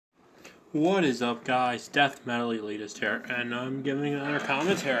What is up, guys? Death Metal Elitist here, and I'm giving another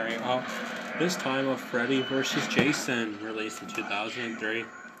commentary this time of Freddy vs. Jason, released in 2003.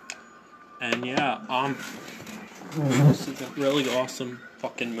 And yeah, this is a really awesome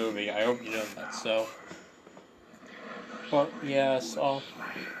fucking movie. I hope you know that. So, but yes,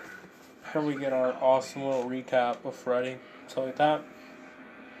 here we get our awesome little recap of Freddy. So like that,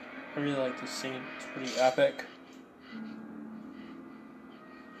 I really like this scene. It's pretty epic.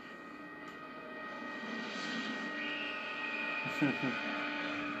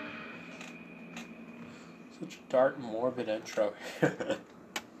 Such a dark, morbid intro.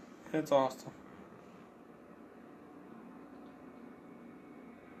 It's awesome.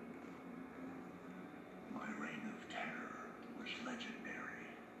 My reign of terror was legendary.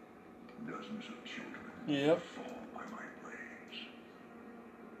 Dozens of children Yep. fall by my blades.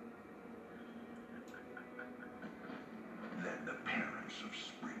 Then the parents of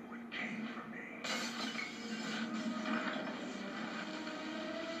Springwood came for me.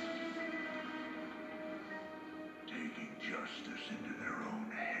 Taking justice into their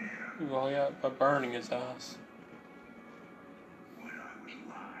own hands. Well, yeah, by burning his ass. When I was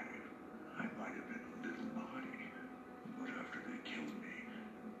alive, I might have been a little naughty, but after they killed me,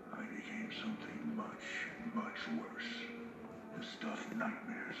 I became something much, much worse. The stuff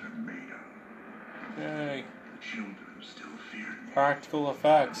nightmares are made of. Yay. The children still feared me. Practical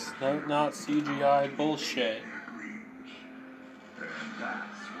effects, not CGI bullshit. Their dreams. And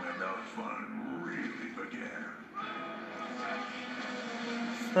that's when the fun really began.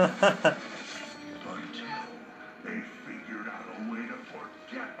 Until they figured out a way to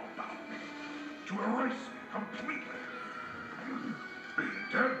forget about me. To erase me completely. Being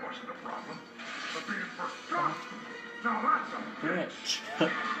dead wasn't a problem, but being forgotten, now that's a bitch.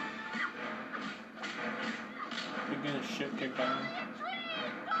 You're getting shit kicked out of him.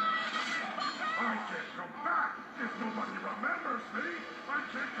 I can't come back if nobody remembers me. I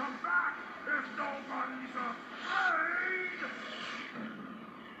can't come back if nobody's afraid.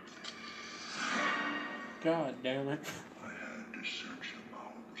 God damn it. I had to search the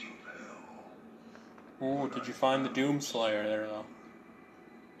bowels of hell. Ooh, did you find the Doomslayer there, though?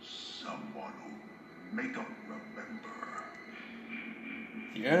 Someone who make 'em remember.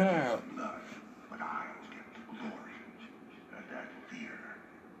 Yeah. Blood, but I'll get the glory. And that fear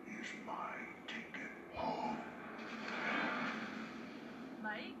is my ticket home.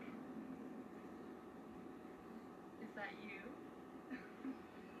 Mike? Is that you?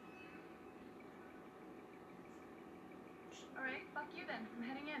 Alright, fuck you then. I'm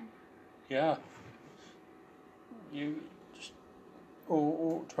heading in. Yeah. You just...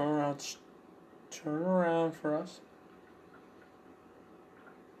 Oh, turn around. Turn around for us.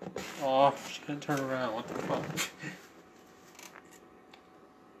 Oh, she can't turn around. What the fuck?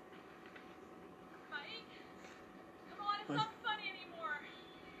 Mike? Come on, it's not funny anymore.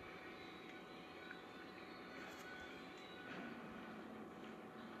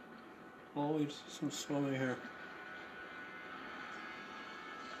 Oh, there's some swimming here.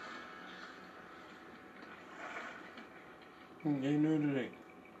 Gay nudity.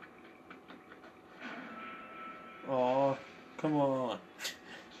 Oh, come on.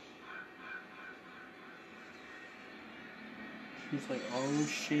 He's like, oh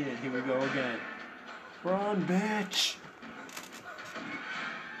shit, here we go again. Run, bitch!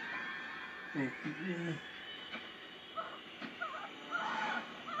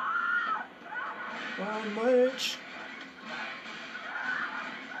 Run, bitch!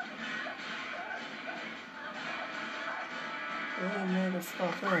 Run,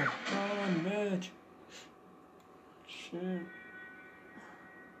 motherfucker! Run, bitch! Shit.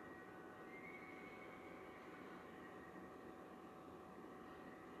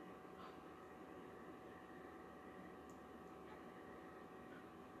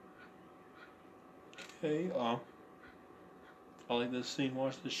 Okay, I like this scene.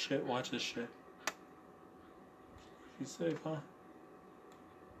 Watch this shit. Watch this shit. She's safe, huh?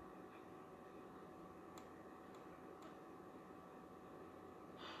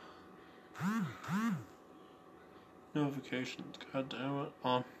 Notifications. God damn it.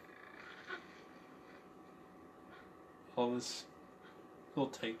 All this little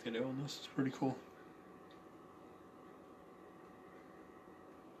take they do on this is pretty cool.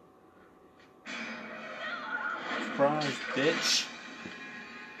 Surprise, bitch.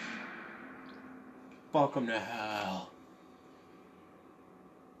 Welcome to hell.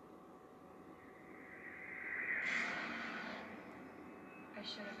 I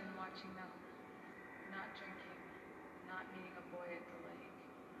should have been watching them. Not drinking. Not meeting a boy at the lake.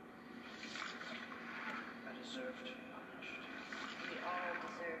 I deserve to be punished. We all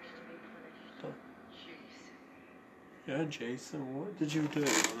deserve to be punished. Jason. Yeah, Jason, what did you do? My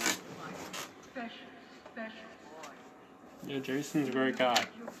special boy. Yeah, Jason's a great guy.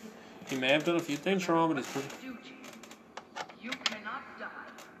 He may have done a few things wrong, but he's pretty... Duty. You cannot die.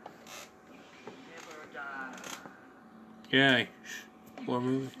 You can never die. Yay. What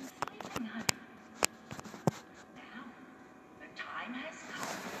movie? Now, the time has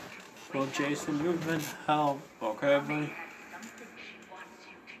come. Well, Jason, you've been hell. Okay, buddy? Mommy has something she wants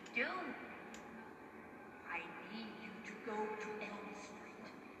you to do. I need you to go to Elm Street.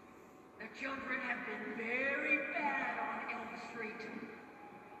 The children have been very bad on Elm Street.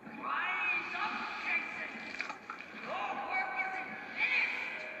 Rise up, Jason! Your work isn't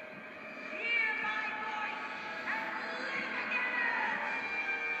finished! Hear my voice and live again!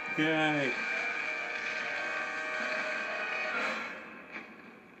 Yay.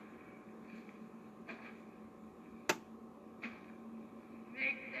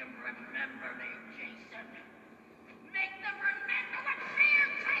 Make them remember me, Jason. Make them remember what fear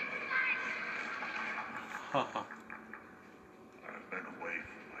tastes like! Haha. I've been away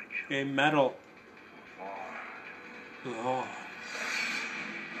from my children A medal. for far. Oh.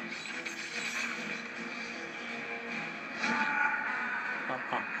 Ha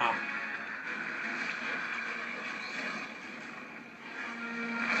ha ha.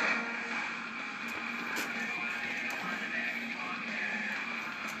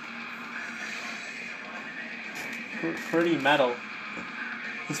 Pretty metal.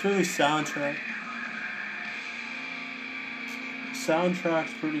 It's really soundtrack.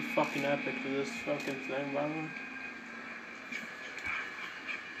 Soundtrack's pretty fucking epic for this fucking thing, by the way.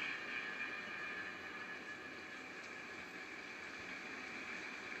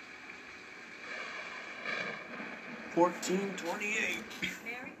 $14.28.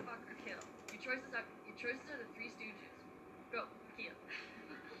 Marry, fuck, or kill. Your choices are the Three Stooges. Go, kill.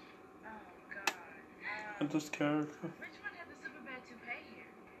 Oh God. And this character. Which one had the super bad toupee here?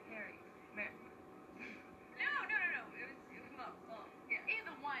 Harry. Mary. No. It was Mom. Yeah.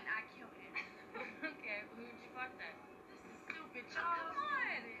 Either one, I killed him. Okay, who'd you fuck then? This is stupid. Come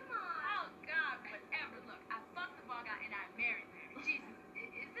on. Oh God, whatever. Look, I fucked the ball guy and I married him. Jesus,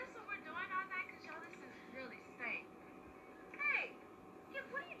 is this what we're doing all night? Cause y'all, this is really stink. Hey, Kip,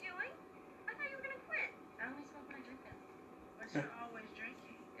 what are you doing? I thought you were gonna quit. I only smoke when I drink them. But you're always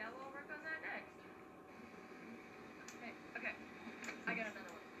drinking. Yeah, we'll work on that next. Hey, okay. I got another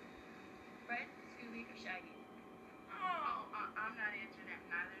one. Fred, Scooby, or Shaggy? Oh, I'm not answering that.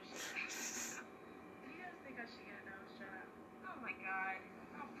 Neither is she. Do you guys think I should get a nose job? Oh my God.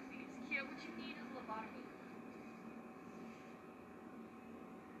 Oh please, Kip, what you need is a lobotomy.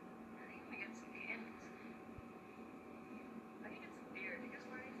 I think I'm gonna get some candies. I can get some beer. Do you guys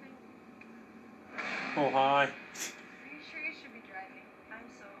want anything? Oh, hi. Are you sure you should be driving? I'm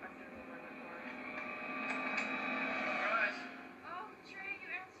so under the limit for it. Surprise. Oh, Trey, you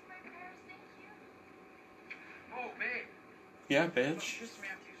answered my prayers. Thank you. Oh, babe. Yeah, bitch. Kiss me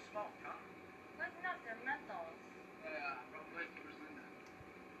after you smoke, huh? Lighten up, they're menthols. Probably. Where's Linda?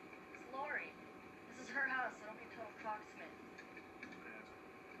 It's Lori. This is her house, so don't be total cocksmith.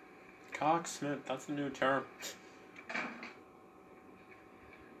 Cocksmith, that's a new term. Where are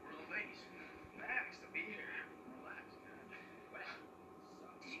the ladies? Max, to be here. Relax, man.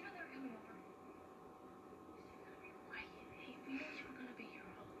 Well, Did you know they were coming over? Be quiet. Hey, we know you were gonna be here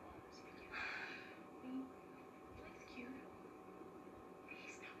all alone this weekend. Blake's cute.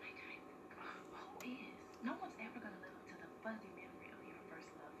 He's not my type. Who is? No one's ever gonna live up to the fuzzy memory of your first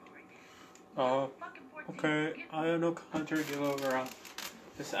love, Lori. Fucking 14. Okay, I have no commentary to give over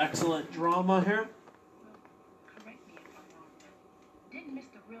this excellent drama here. Well, correct me if I'm wrong, but didn't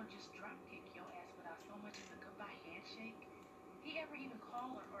Mr. Real just drop kick your ass without so much as a goodbye handshake? He ever even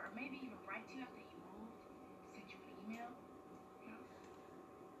call or maybe even write to you after he moved? Send you an email? No.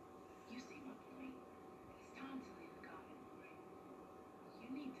 You see my point. It's time to leave the common, Lori. You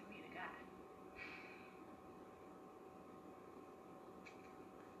need to meet a guy.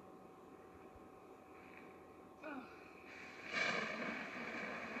 Oh.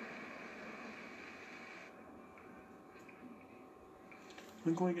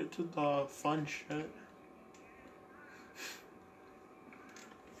 I'm going to get to the fun shit. hey,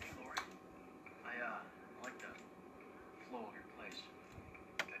 Lori. I like the flow of your place.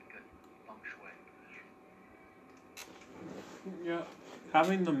 Got good feng shui. Yeah,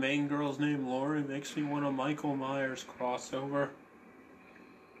 having the main girl's name Lori makes me want a Michael Myers crossover.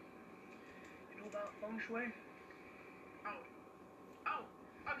 You know about feng shui? Oh,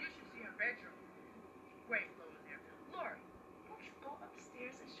 you should see her bedroom. Great flow in there. Lori, won't you go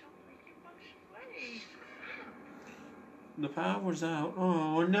upstairs and show me like your feng shui? The power's out.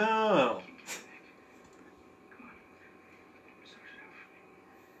 Oh no!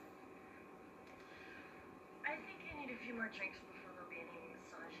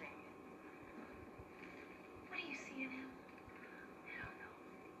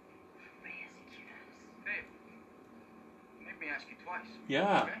 ask you twice.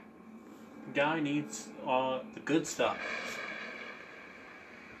 Yeah. Okay? Guy needs the good stuff.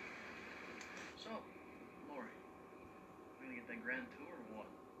 So, Lori, we're gonna get that grand tour or what?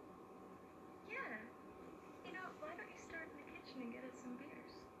 Yeah. You know, why don't you start in the kitchen and get us some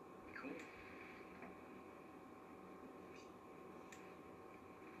beers? Cool.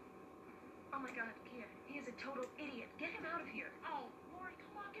 Oh my god, Kia, he is a total idiot. Get him out of here. Oh, Lord,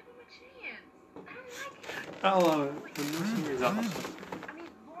 come on, give him a chance. I don't like him. I love it. The movie is awesome. I mean,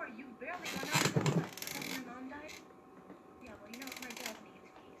 Lord, you barely went out with him. Since my mom died? Yeah, well, you know, my dad needs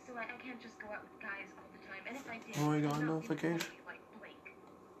me, so I can't just go out with guys all the time. And if I did, Oh, I got I'd a not be notification. quality like Blake.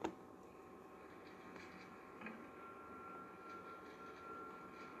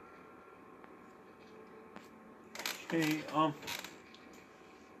 Hey,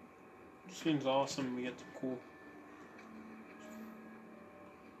 seems awesome. We get some cool.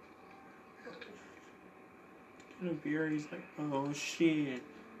 Get a beer. He's like, oh shit.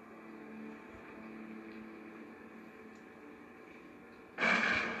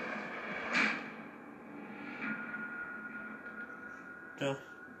 Duh.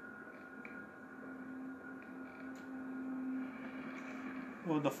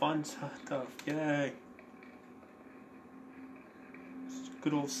 Oh, the fun stuff. Yay. It's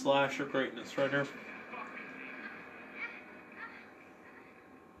good old slasher greatness right here.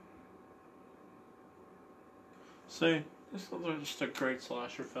 See, this is just a great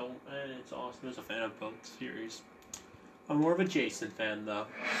slasher film, and it's awesome. As a fan of both series. I'm more of a Jason fan, though,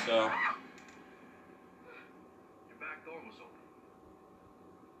 so. Your back door was open.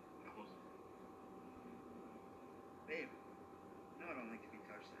 Close it. Babe, no, I don't like to be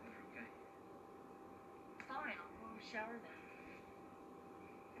touched. Okay? Fine, I'll go shower then.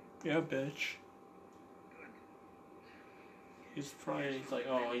 Yeah, bitch. Good. He's like,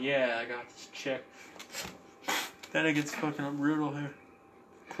 oh yeah, I got this chick. Then it gets fucking brutal here.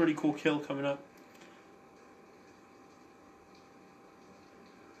 Pretty cool kill coming up.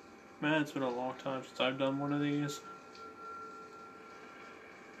 Man, it's been a long time since I've done one of these.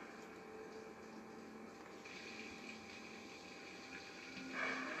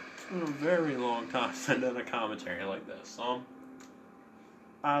 It's been a very long time since I've done a commentary like this.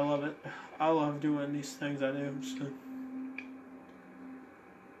 I love it. I love doing these things I do. So.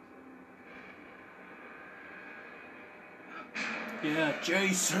 Yeah,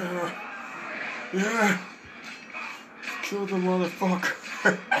 Jason. Yeah. Kill the motherfucker.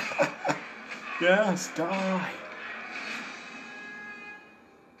 Yes, die.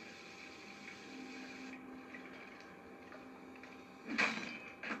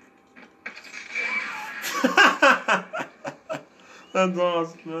 That's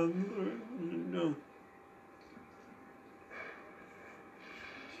awesome, man. No.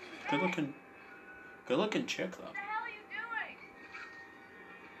 Good looking chick, though. What the hell are you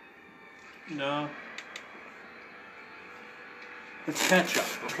doing? No. It's ketchup,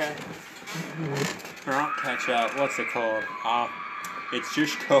 okay? Or not ketchup, what's it called? It's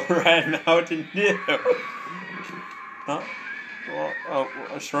just Red Mountain Dew. Huh? Well,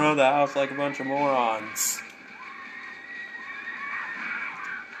 surround the house like a bunch of morons.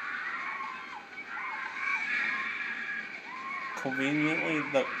 Conveniently,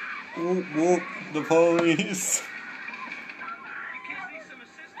 the whoop, the police.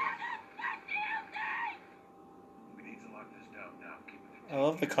 I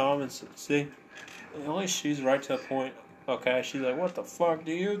love the comments. See, at least she's right to the point. Okay, she's like, "What the fuck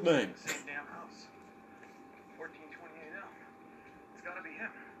do you think?" Same damn house. 1428 L. It's gotta be him,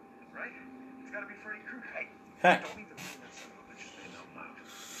 right? It's gotta be Freddy Krueger. Hey, Heck, don't even bring that son of a bitch's name out loud.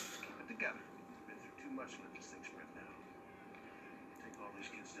 Keep it together. Been through too much to let this thing spread now. Take all these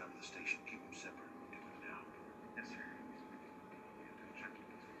kids down to the station. Keep them separate. Do it now. Yes, sir.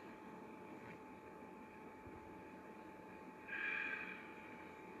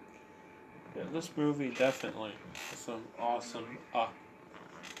 yeah, this movie definitely has some awesome.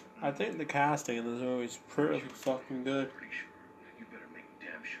 I think the casting in this movie is pretty fucking good. Pretty sure. You better make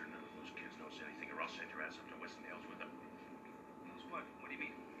damn sure none of those kids knows anything, or I'll send your ass up to Weston Hills with them. Hills what? What do you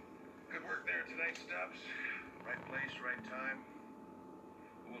mean? Good work there tonight, Stubbs. Right place, right time.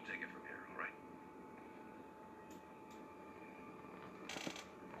 We'll take it from here, all right?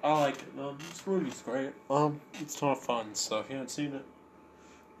 I like it. This movie's great. It's a ton of fun. So if you haven't seen it,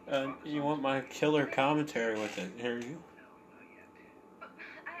 and you want my killer commentary with it, here you. I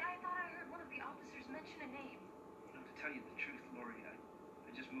thought I heard one of the officers mention a name. To tell you the truth, Lori, I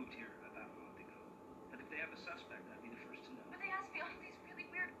just moved here about a month ago. But if they have a suspect, I'd be the first to know. But they asked me all these really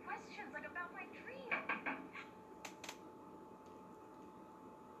weird questions, like about my dream.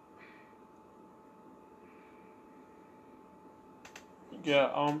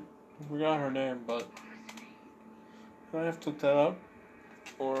 Yeah, we got her name, but I have to look that up.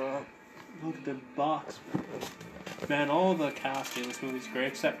 Or, look at the box. Man, all the casting in this movie is great,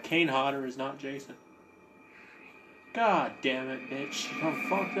 except Kane Hodder is not Jason. God damn it, bitch. I'm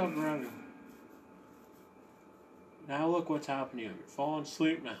fucked up forever. Now look what's happening to you. You're falling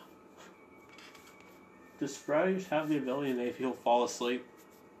asleep now. Does Freddy have the ability to make people fall asleep?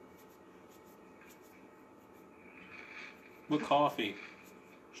 With coffee.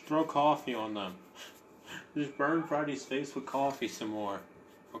 Just throw coffee on them. Just burn Freddy's face with coffee some more.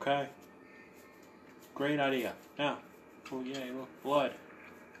 Okay? Great idea. Now. Oh yay, look. Blood.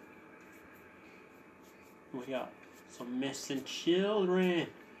 We got some missing children.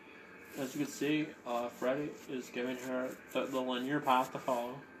 As you can see, Freddy is giving her the linear path to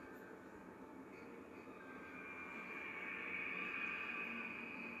follow.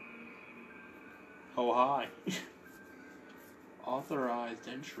 Oh hi. Authorized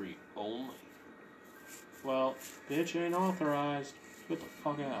entry only. Well, bitch ain't authorized. Get the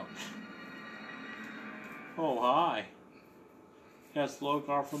fuck out. Oh hi. Yes,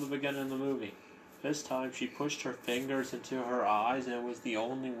 Logar from the beginning of the movie. This time she pushed her fingers into her eyes and it was the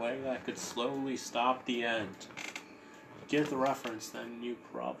only way that could slowly stop the end. Get the reference, then you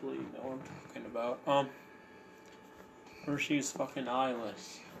probably know what I'm talking about. Hershey's fucking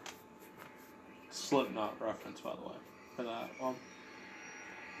eyeless. Slipknot reference, by the way, for that. His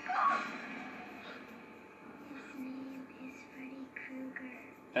name is Freddy Krueger.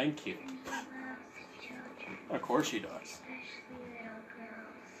 Thank you. And he loves children, Of course he does. especially little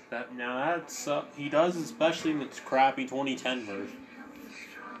girls. Now that's he does, especially in the crappy 2010 version. He'll be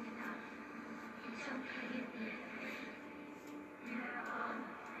strong enough. It's okay to be afraid. You're all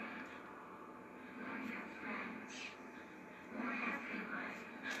afraid. Want your friends. Want everyone.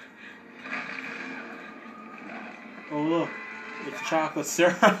 Oh look, it's chocolate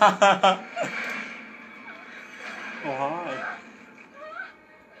syrup. Oh hi.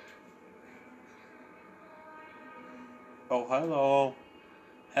 Oh hello.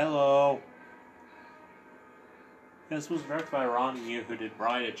 Hello. This was directed by Ron Yu, who did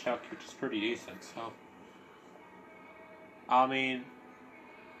Bride of Chuck, which is pretty decent, so. I mean.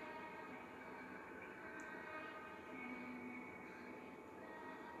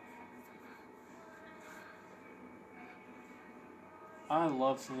 I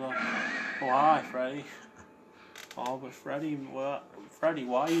love Suzanne. Oh, hi, Freddy. Oh, but Freddy, Freddy,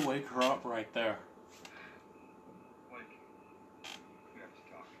 why you wake her up right there? Blake, we have to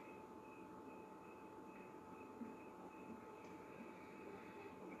talk.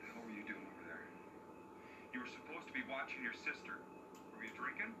 What the hell were you doing over there? You were supposed to be watching your sister. Were you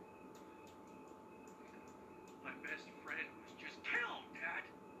drinking? My best friend was just killed, Dad.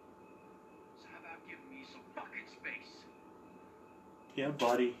 So how about giving me some fucking space? Yeah,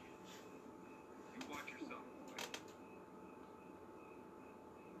 buddy. You watch yourself, Blake.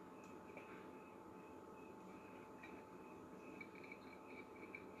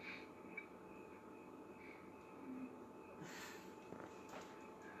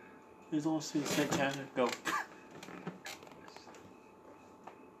 There's also a satanic go. Something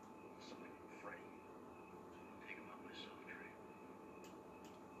Freddy. Think about myself, Trey.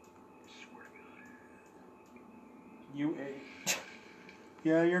 I swear to God. You ate.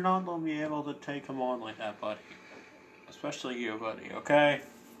 Yeah, you're not gonna be able to take him on like that, buddy. Especially you, buddy, okay?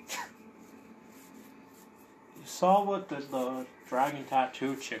 You saw what the dragon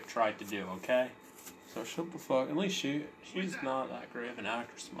tattoo chick tried to do, okay? So shut the fuck. At least she's not that great of an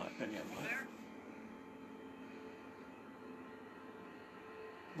actress in my opinion.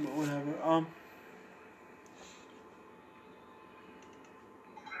 But whatever.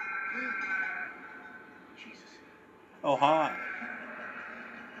 Jesus. Oh hi.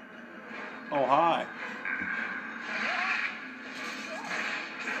 Oh hi.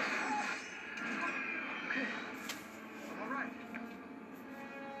 All right.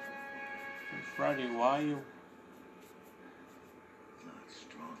 Freddy, why you? Not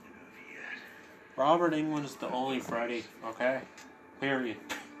strong enough yet. Robert Englund's the only Freddy, okay? Period.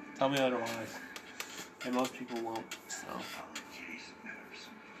 Tell me otherwise. And most people won't, so. I'll let Jason have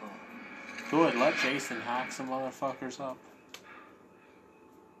some fun. Good, let Jason hack some motherfuckers up.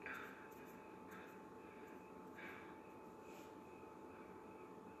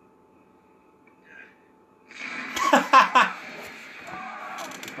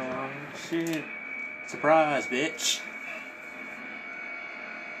 Oh shit. Surprise, bitch.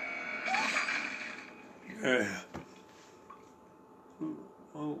 Yeah.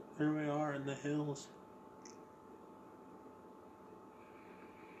 Oh, here we are in the hills.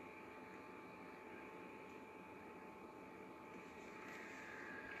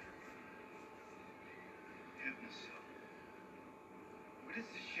 Goodness, so. What does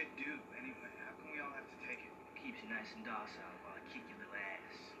this shit do, anyway? How come we all have to take it? Keeps you nice and docile while I kick your little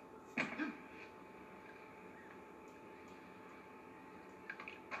ass.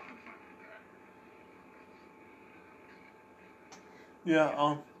 Yeah,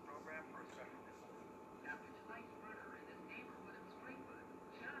 Program for a special report. After tonight's murder in this neighborhood of Springwood,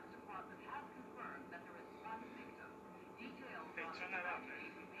 Sheriff's Department has confirmed that there is one victim. Details Hey, on turn the that up, tragedy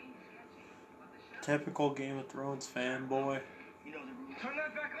remain sketchy, but the sheriff... typical Game of Thrones fanboy. You know the rules. Turn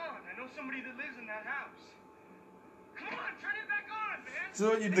that back on. I know somebody that lives in that house. Come on, turn it back on, man. This is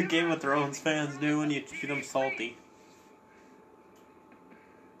what the Game of Thrones fans do when you treat them salty.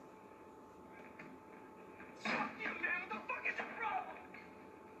 Fuck you, man. What the fuck is your problem?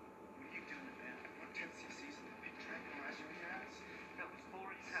 What are you doing, man? 110cc's in the big tranquilizer in your ass? That was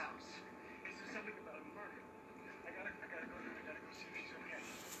Lori's house. Is there something about a murder? I gotta go see if she's okay.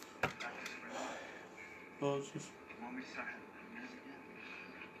 Practice for it. Well, it's just You want me to start having nightmares again?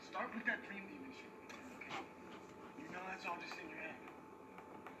 Start with that dream demon shit, okay? You know that's all just in your head.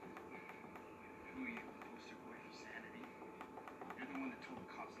 Who are you, poster boy for sanity? You're the one that told the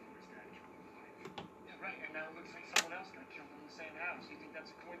cops that his dad killed his wife. Yeah, right, and now it looks like someone else got killed in the same house. You think that's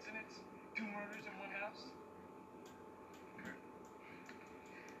a coincidence? 2 murders in one house? Kurt,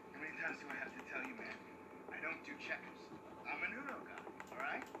 how many times do I have to tell you, man? I don't do checkers. I'm an Uno guy,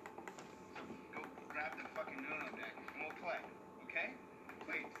 alright? So go grab the fucking Uno deck and we'll play, okay?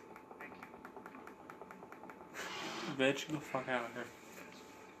 Please. Thank you. bitch, get the fuck out of here.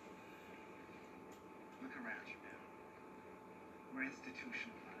 Look around you, man. We're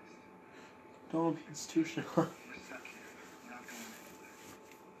institutionalized. Don't be institutional. We're stuck here. We're not going anywhere.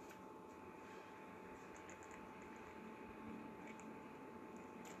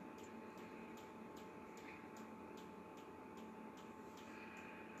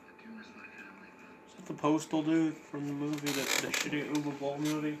 I do miss my family. Is that the postal dude from the movie, the shitty Uber Bowl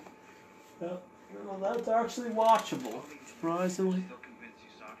movie? Yeah, well, that's actually watchable, surprisingly. Still convinced you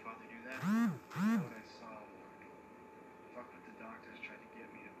saw Father do that? What I saw work. Fuck what the doctors tried to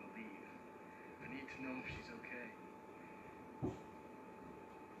get me to believe. I need to know if she's okay.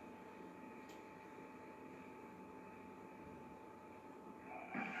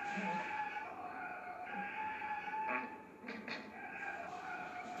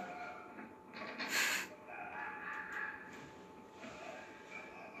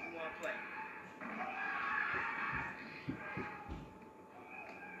 You wanna play?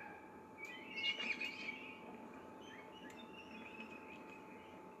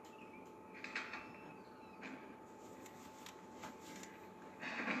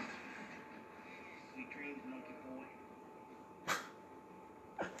 Sweet dreams, monkey boy.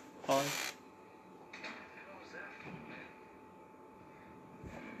 Hi. What was that?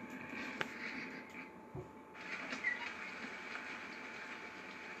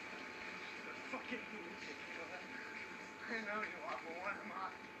 Fucking lunatic, you know that? I know you are, but what am I?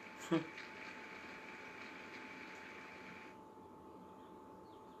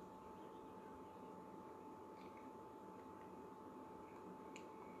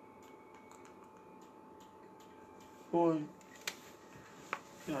 Boy,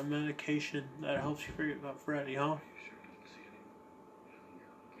 got medication that helps you forget about Freddy, huh? You sure didn't see anyone?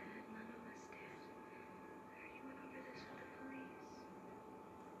 Dad, none of us did. You went over this with the police.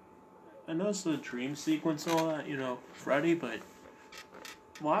 I know it's the dream sequence and all that, you know, Freddy, but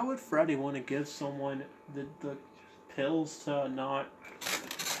why would Freddy want to give someone the pills to not,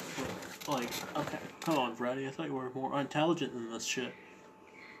 like, okay, come on, Freddy, I thought you were more intelligent than this shit. I'm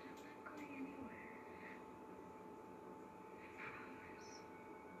not going anywhere. I promise.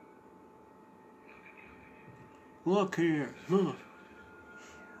 Look here, look.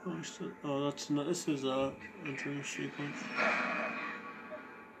 Oh, that's not, this is a dream sequence. I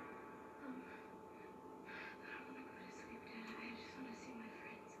don't want to go to sleep, Dad. I just want to see my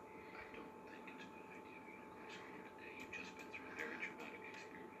friends. I don't think it's a good idea for you to go to school today. You've just been through a very traumatic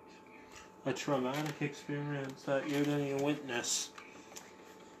experience. A traumatic experience that you didn't even witness.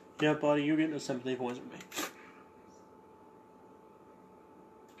 Yeah, buddy, you're getting a sympathy points with me.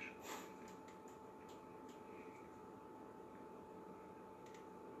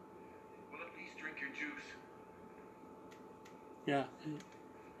 Well, at least drink your juice. Yeah.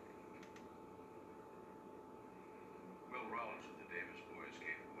 Will Rollins with the Davis boys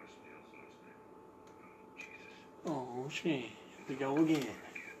came to West Hills last night. Oh, Jesus. Oh, shit. Here we go again.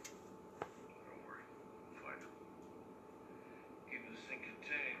 Don't worry. We'll find him. Keep this thing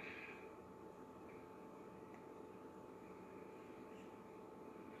contained.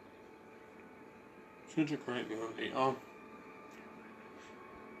 Such a great movie.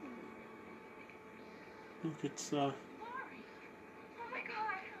 Look, it's Lori! Oh my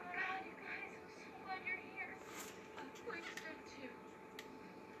god! Oh my god, you guys, I'm so glad you're here. Please step two.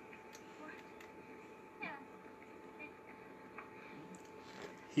 What? Yeah.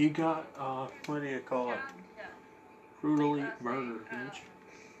 he got what do you call it? Yeah. Brutally murdered, bitch.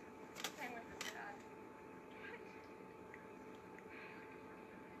 Same with the dad.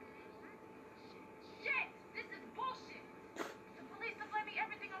 Shit! This is bullshit! The police are blaming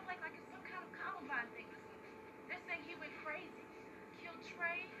everything on Blake like it's some kind of Columbine thing or something. They're saying he went crazy. Killed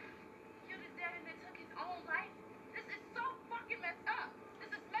Trey, killed his dad, and then took his own life. This is so fucking messed up!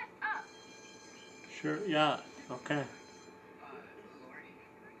 This is messed up! Sure, yeah, okay. Lori?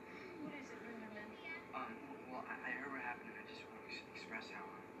 What is it, Rinderman? Well, I heard what happened, and I just want to express how,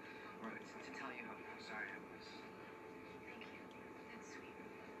 or to tell you how sorry I was. Thank you. That's sweet.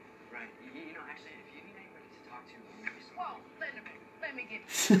 Right. You know, actually, if you need anybody to talk to, maybe someone. Whoa, Linderman, let me get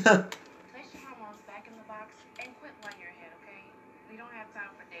Place your hormones back in the box and quit lying your head, okay? We don't have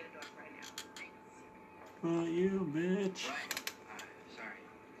time for data dork right now. Thanks. Well, you bitch. Right. Sorry.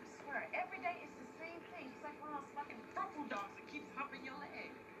 I swear, every day it's the same thing. It's like one of those fucking purple dogs that keeps humping your leg.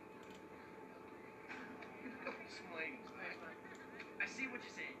 Explain. I see what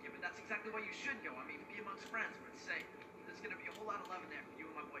you're saying, yeah, but that's exactly why you should go. I mean, be amongst friends, but say, there's gonna be a whole lot of love in there for you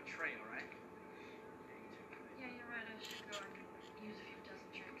and my boy Trey, alright? Yeah, you're right. I should go and use a few dozen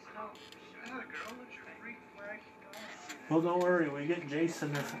drinks. Oh, shut the girl, let your freak flag go. Well, don't worry, we get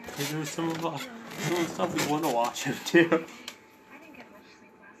Jason to do some of the stuff we want to watch him too. I didn't get much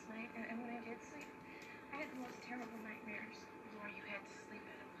sleep last night, and when I did sleep, I had the most terrible nightmares. Or you had to sleep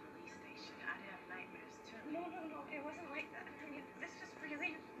at a police station. I'd have nightmares too. No, it wasn't like that. I mean, this was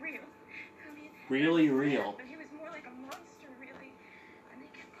really real. I mean, Really I was real. sad, but he was more like a monster, really. And they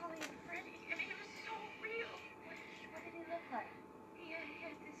kept calling him Freddy, and he was so real. What did he look like? He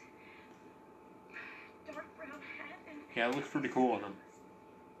had this dark brown hat and Yeah, it looks pretty cool on him.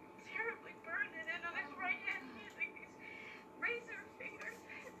 terribly burned, and then on his right hand he had like these razor fingers.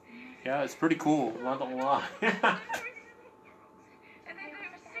 Yeah, it's pretty cool, not gonna lie. And then they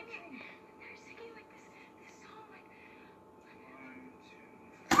were singing like this song, like 1, 2,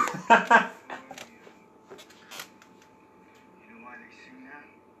 4, you know why they sing that?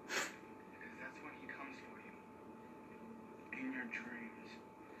 Because that's when he comes for you. In your dreams.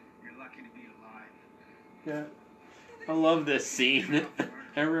 You're lucky to be alive. Yeah, I love this scene.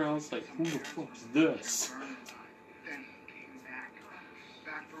 Everyone else like, who the fuck's this? Burned alive. Then he came back.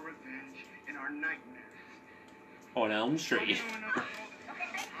 Back for revenge in our nightmares. On Elm Street. okay,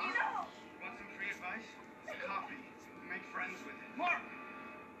 thank you. No. Want some free advice? Coffee. Make friends with it. Mark!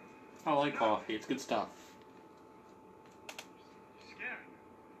 I like coffee, it's good stuff. Scary.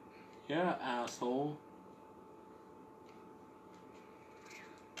 Yeah, asshole.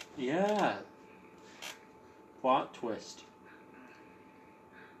 Yeah. Plot twist.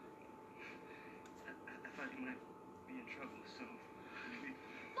 I thought you might be in trouble, so maybe.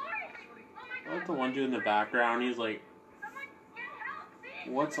 Lori! Oh my I god. like the one dude in the background, he's like, Someone get help,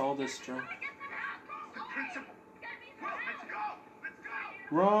 please. what's all this junk? Someone get some help. The Lori, principal. get me some Well, help. let's go! Let's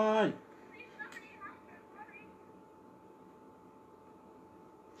go! Run! Please, somebody help us, Lori.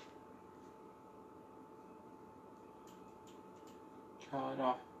 Shut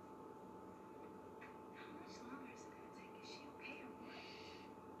up. How much longer is it gonna take? Is she okay or what?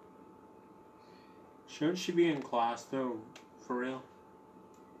 Should she be in class though? For real?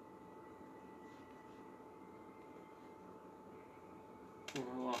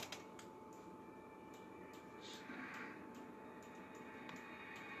 Well,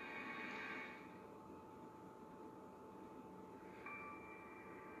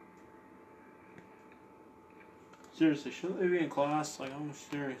 seriously, should they be in class? Like, I'm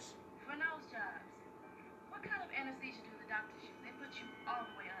serious. For nose jobs, what kind of anesthesia do the doctors use? They put you all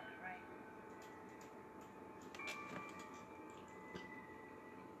the way under, right?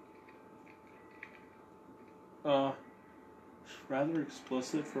 Rather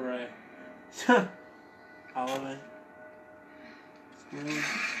explicit for a element.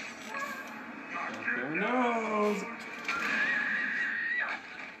 Your nose.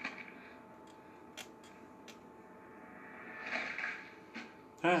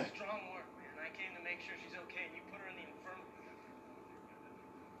 Hey. Strong work, man. I came to make sure she's okay, and you put her in the infirmary.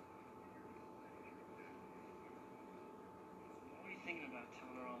 What are you thinking about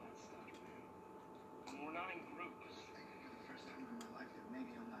telling her all that stuff, man? And we're not in groups. Thinking for the first time in my life that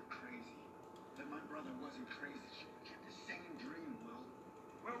maybe I'm not crazy. That my brother wasn't crazy. She had the same dream, Will.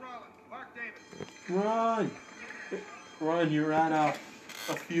 Will Rollins, Mark Davis. Run! Run, you're at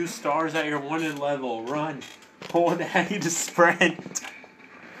a few stars at your wanted level. Run. Hold A to sprint.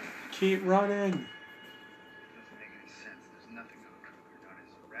 Keep running.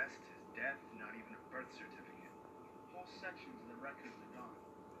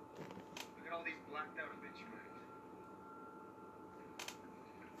 blacked out a bit, you might.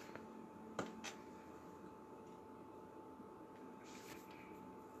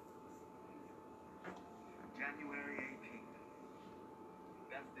 January 18th.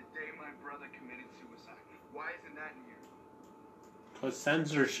 That's the day my brother committed suicide. Why isn't that in here? Cause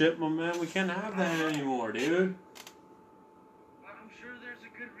censorship, my man. We can't have that anymore, dude. Well, I'm sure there's a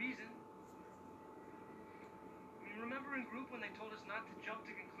good reason. I mean, remember in group when they told us not to jump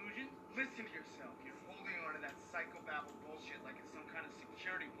to conclusions? Listen to yourself. You're holding on to that psychobabble bullshit like it's some kind of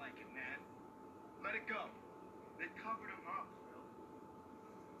security blanket, man. Let it go. They covered him up, Will.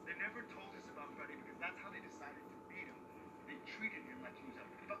 They never told us about Freddy because that's how they decided to beat him. They treated him like he was a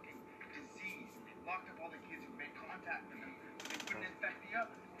fucking disease. And they locked up all the kids who made contact with him so they wouldn't infect the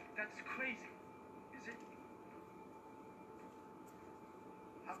others. That's crazy. Is it?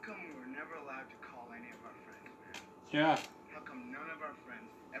 How come we were never allowed to call any of our friends, man? Yeah. How come none of our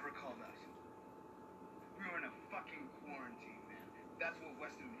friends ever called us? We were in a fucking quarantine, man. That's what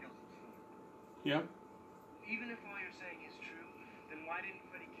Weston Hills was for. Yep. Even if all you're saying is true, then why didn't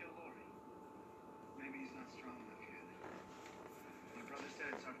Freddy kill Lori? Maybe he's not strong enough yet. My brother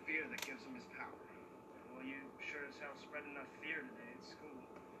said it's our fear that gives him his power. Well, you sure as hell spread enough fear today at school.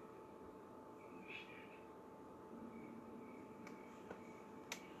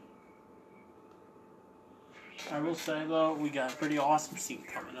 I will say though, we got a pretty awesome scene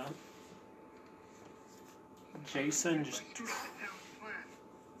coming up. Jason just. Fuck,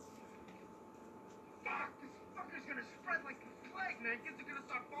 this fucker's gonna spread like a plague, man. Kids are gonna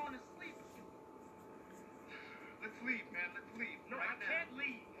start falling asleep. Let's leave, man. Let's leave. No, right I can't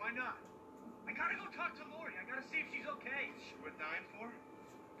leave. Why not? I gotta go talk to Lori. I gotta see if she's okay. Is she worth dying for?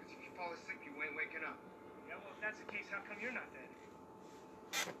 Because if you fall asleep, you ain't waking up. Yeah, well, if that's the case, how come you're not dead?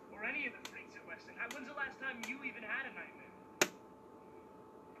 Or any of the freaks at Weston? When's the last time you even had a nightmare?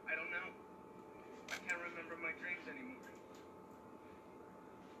 I don't know. I can't remember my dreams anymore.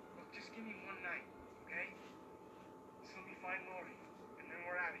 Look, just give me one night, okay? Just let me find Lori, and then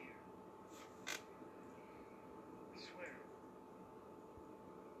we're out of here. I swear.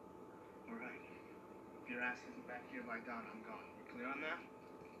 All right. If your ass isn't back here by dawn, I'm gone. You clear on that?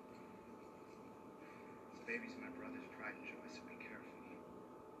 This baby's my brother's pride and joy, so be careful.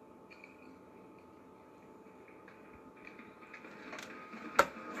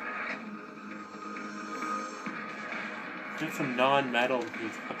 Get some non-metal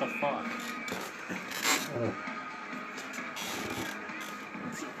music. What the fuck?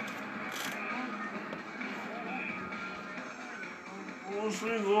 This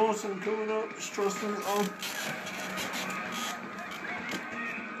thing's awesome coming up. Just trust me.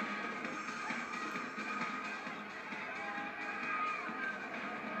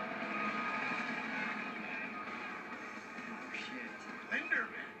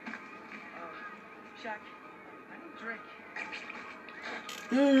 Linderman! Shaq, I need a drink.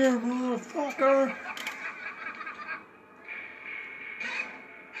 Yeah, motherfucker!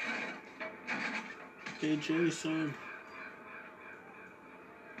 Hey, Jason.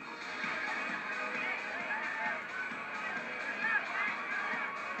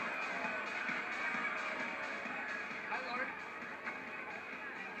 Hi, Lord.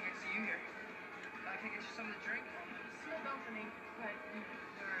 Didn't think I'd see you here. Can I get you something to drink? Smooth opening, but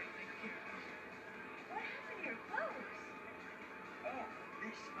alright, thank you. What happened to your clothes? Oh,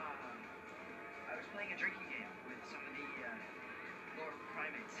 this, I was playing a drinking game with some of the, lower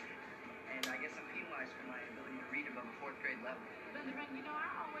primates. And I guess I'm penalized for my ability to read above a 4th grade level. Linderman, you know,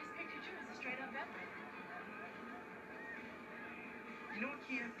 I always pictured you as a straight up veteran. You know what,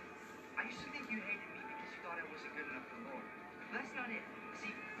 Kia? I used to think you hated me because you thought I wasn't good enough for Lord. But that's not it.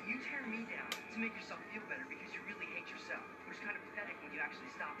 See, you tear me down to make yourself feel better because you really hate yourself, which is kind of pathetic when you actually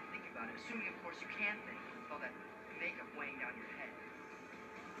stop and think about it, assuming, of course, you can think with all that makeup weighing down your head.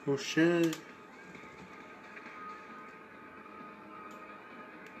 Oh shit.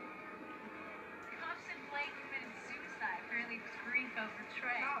 Cops said Blake committed suicide. Apparently it was grief over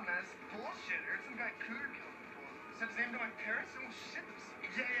Trey. Nah, man, it's bullshit. I heard some guy Cooter killed him before. Said his name to my parents? Oh, shit.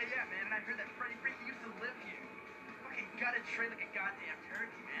 Yeah, man. And I heard that Freddy Freaky used to live here. Fucking gutted Trey like a goddamn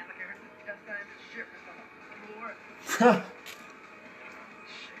turkey, man. Like I heard the intestines and shit was on the floor.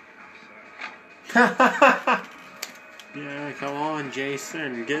 Shit, I'm sorry. Yeah, come on,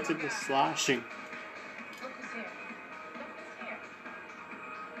 Jason. Get to the slashing. Look who's here. Look who's here.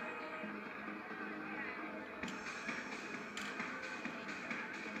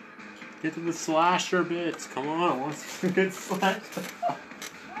 Get to the slasher bits. Come on, I want to see some good slasher. What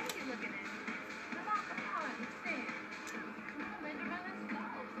are you looking at? Come on, let's dance. Come on, Linderman, let's go.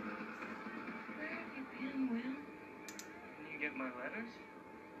 Where have you been, Will? Can you get my letters?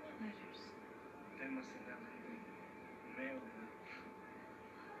 What letters? They must have never even mailed it.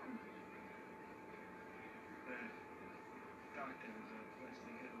 The doctor was at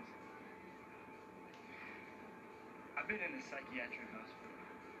Leslie Hills. I've been in a psychiatric hospital.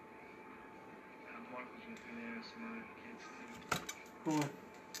 Mark was with me there and some other kids too. Cool.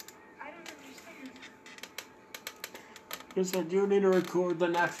 I don't understand. Guess I do need to record the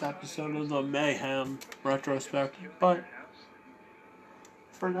next episode of the Mayhem retrospective, but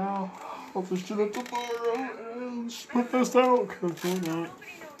for now, I'll just do it tomorrow and split this out, because why not?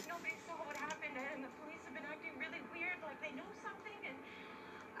 Nobody saw what happened, and the police have been acting really weird, like they know something, and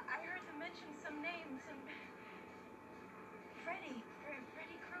I heard them mention some names, and Freddy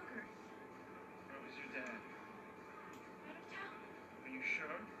Krueger, Where was your dad? out of town. Are you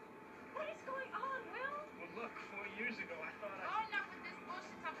sure? What is going on, Will? Well, look, 4 years ago I thought Oh, enough with this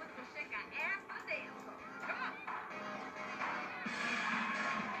bullshit. Top with the shit got ass to nails. Come on.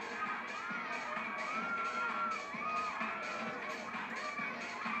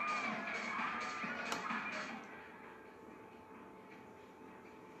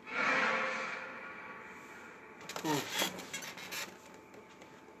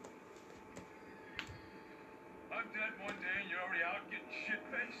 I'm dead one day and you're already out getting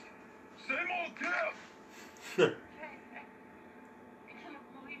shit-faced. Same old deal! I can't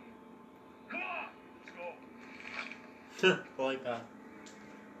believe it. Come on, let's go. Like that.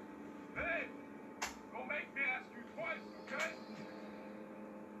 Hey, don't make me ask you twice, okay?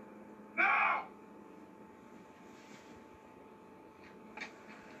 Now!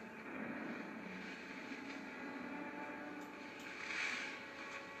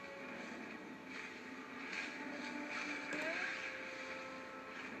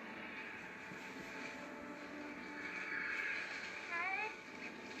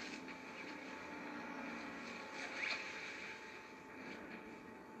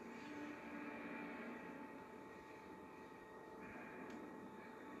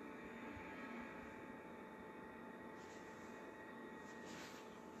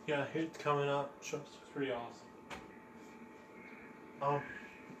 Yeah, it's coming up. Show's pretty awesome.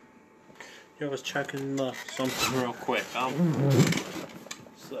 Yeah, I was checking something real quick.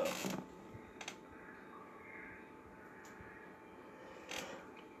 So.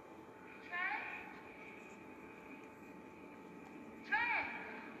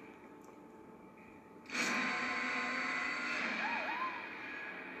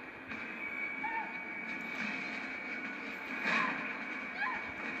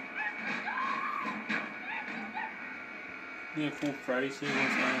 The cool Freddy sequence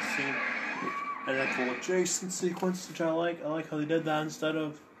last scene. And a cool Jason sequence, which I like. I like how they did that instead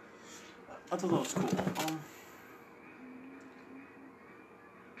of. I thought that was cool.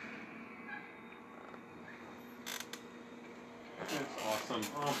 It's awesome.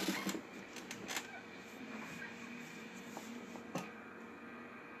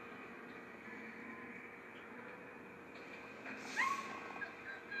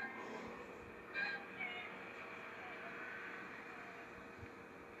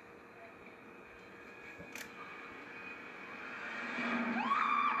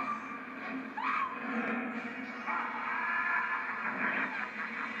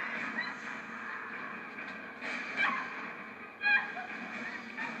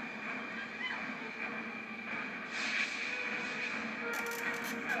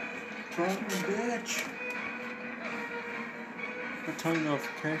 Fucking bitch. What time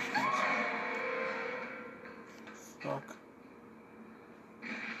notifications? Fuck.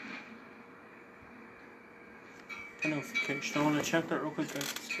 Notification. I want to check that real quick, guys.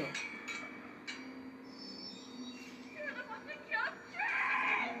 Let's go. You're the one that killed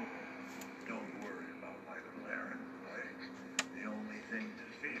Jay! Don't worry about Michael Aaron, Blake. The only thing to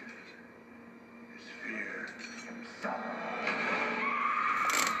fear is fear himself.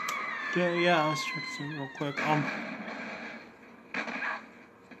 Yeah, let's check this in real quick.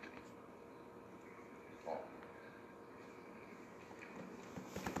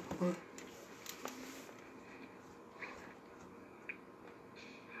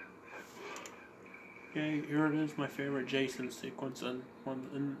 Okay, here it is. My favorite Jason sequence in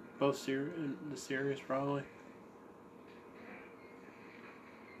both in the series, probably.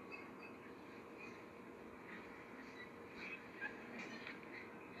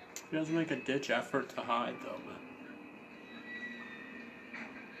 He doesn't make a ditch effort to hide, though, man.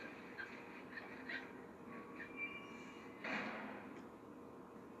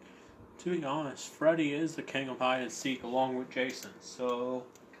 To be honest, Freddy is the king of hide and seek along with Jason, so...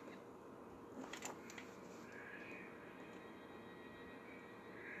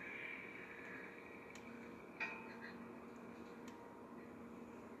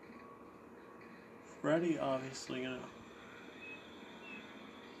 Freddy obviously gonna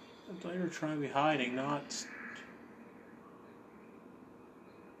later try to be hiding, not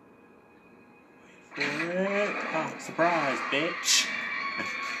wait for it. Oh, surprise, bitch!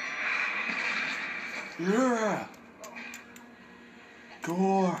 Yeah.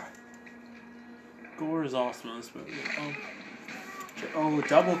 Gore. Gore is awesome in this movie. Oh,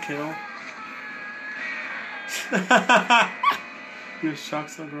 double kill. Just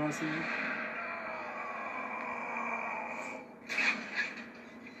chucks across the room.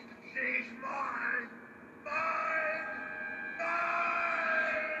 She's mine! Mine!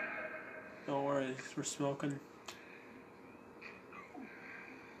 Don't worry, we're smoking.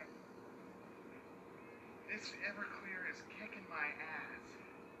 This Everclear is kicking my ass.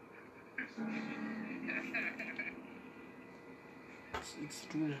 It's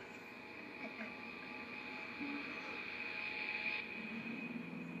doing it.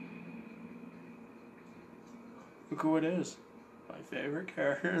 Look who it is. My favorite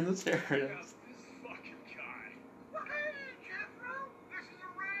character in the series. This fucking guy. Hey, Jethro! This is a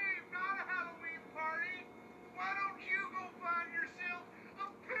rave, not a Halloween party. Why don't you go find yourself a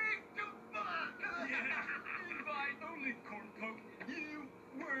pig to fuck? Yeah, invite only, corncoke. You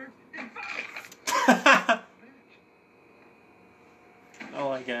were invited. Oh,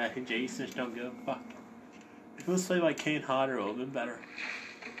 like Jason just don't give a fuck. If it was played by Kane Hodder, it would have been better.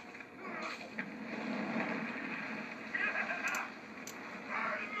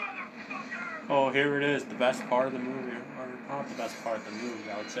 Oh, here it is, the best part of the movie, or not the best part of the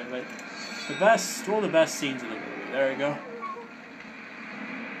movie, I would say, but one of the best scenes in the movie. There you go.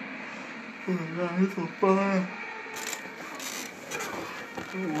 It's so fun.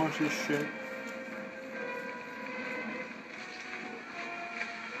 Watch this shit.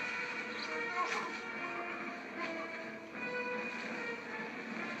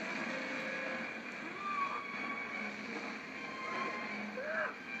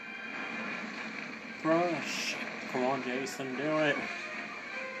 Brush. Come on, Jason, do it.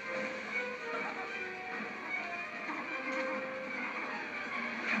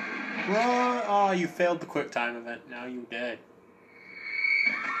 Run! Oh, you failed the quick time event. Now you dead.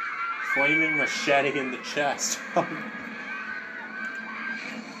 Flaming machete in the chest.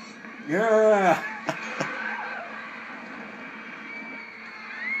 Yeah!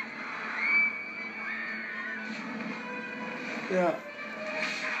 Yeah.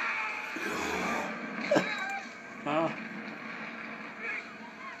 Huh?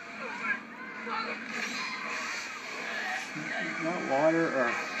 Not water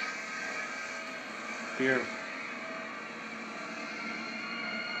or beer.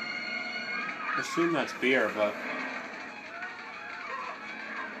 I assume that's beer, but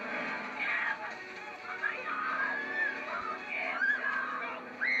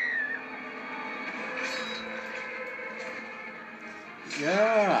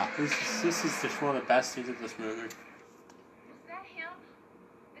yeah, this is just one of the best scenes of this movie. Was that him?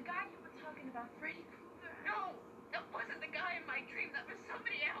 The guy you were talking about, Freddy Krueger? No! That wasn't the guy in my dream. That was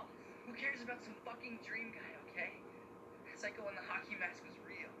somebody else. Who cares about some fucking dream guy, okay? Psycho in the hockey mask was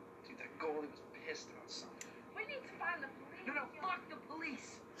real. Dude, that goalie was pissed about something. We need to find the police. No, fuck the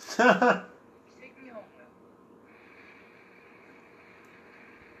police! Just take me home, Will.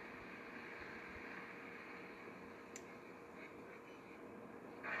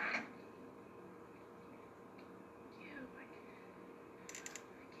 I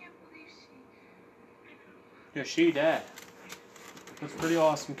can't believe she... Yeah, she dead. That's a pretty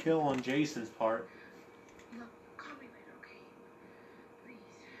awesome kill on Jason's part. Look, call me later, okay? Please.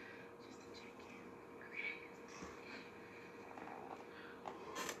 Just to check in, okay?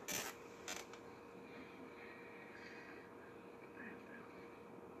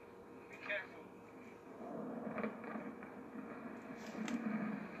 Be careful.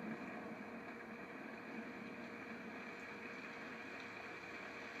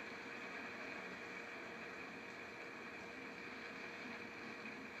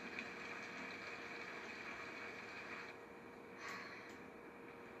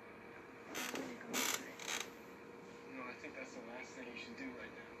 No, I think that's the last thing you should do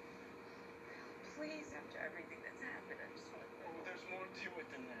right now. Please, after everything that's happened, I just want to... Oh, there's more to it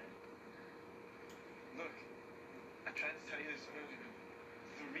than that. Look, I tried to tell you this earlier.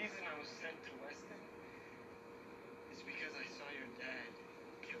 The reason I was sent to Weston is because I saw your dad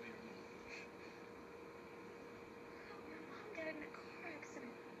kill your mom. My mom got in a car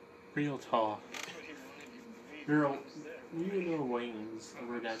accident. Real talk. That's what he wanted you to believe. Real, I was there. you know wings of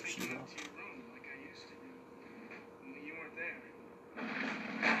I was redemption. sneaking Though. into your room like I used to do. Only you weren't there.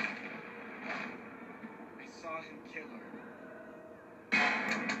 I saw him kill her.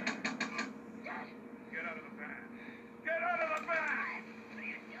 Dad,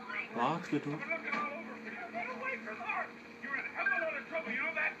 lock the door. I've been looking all over for you. Run away from her. You're in a hell of a lot of trouble, you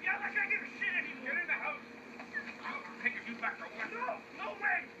know that? Yeah, like I give a shit anymore. Get in the house. I'm taking you back to work. No, no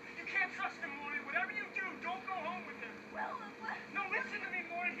way. You can't trust him, Maury. Whatever you do, don't go home with him. Well, what? No, listen to me,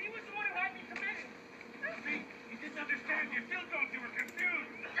 Maury. He was the one who had me committed. See, he didn't understand you. Still don't. You were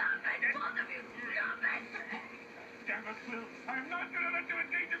confused. Stop it, both of you! Stop it! Damn it, Will. I'm not going to let you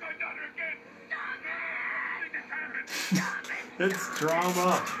endanger my daughter again. Stop it! Damn it. Stop it! It's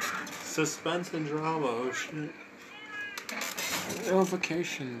drama. Suspense and drama. Oh shit.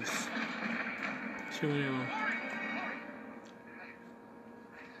 Notifications. 2 a.m.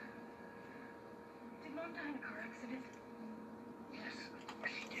 Did Mom die in a car accident? Yes, of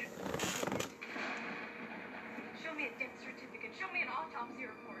course he did. Show me a death certificate. Show me an autopsy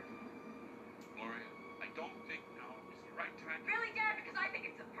report. Gloria, I don't think now is the right time. Really, Dad? Because I think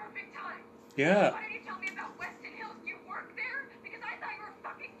it's the perfect time. Yeah. Why didn't you tell me about Weston Hills? Do you work there? Because I thought you were a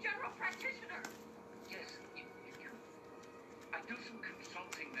fucking general practitioner. Yes, I do some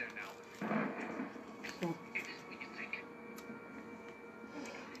consulting there now. Oh. It is what you think.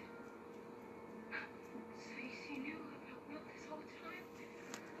 Stacey knew about Will this whole time?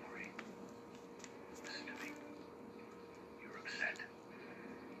 Lori, listen to me. You're upset.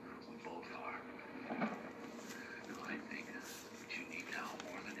 We both are. No, I think what you need now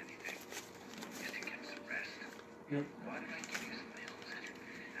more than anything is to get some rest. Yep. Why don't I give you some pills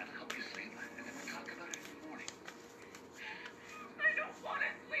that'll help you sleep, and then we'll talk about it in the morning. I don't want to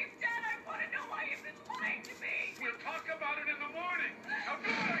sleep, Dad. I want to know why you've been lying to me. We'll talk about it in the morning. Now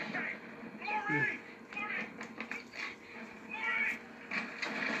do what I say. Lori! Lori! Lori!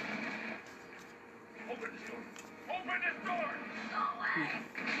 Open this door. Open this door! Go away.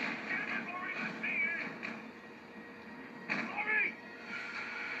 Damn it, Lori, let me in! Lori! Lori!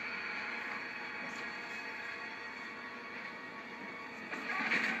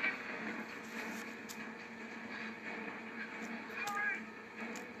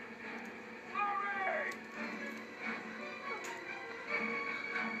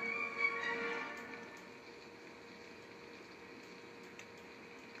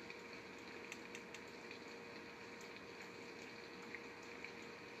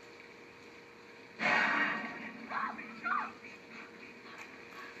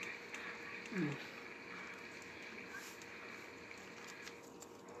 I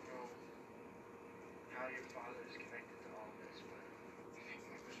don't know how your father is connected to all this, but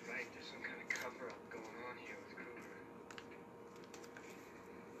Mark was right. There's some kind of cover-up going on here with Kruger.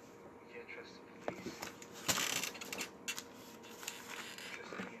 You can't trust the police.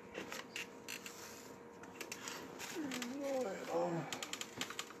 Trust any of you. You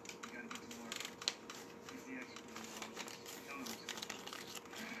gotta get to Mark. He's the expert in all this. Tell him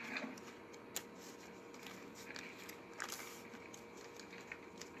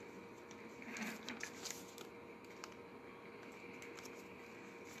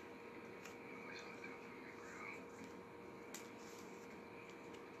what's going on.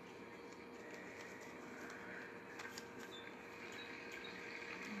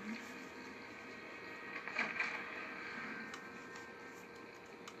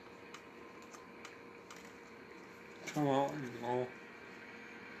 Come on. No.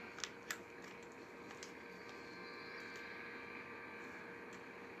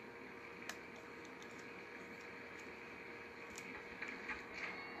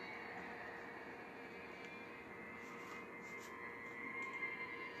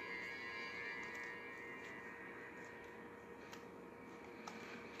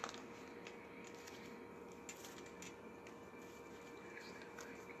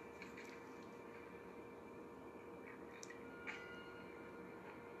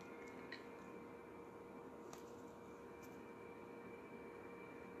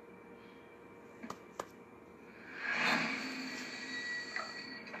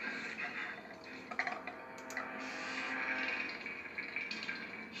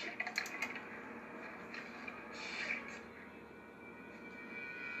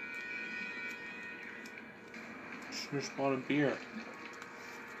 Just bought a beer.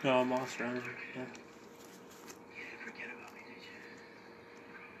 No, Monster Energy. Yeah. You didn't forget about me, did you?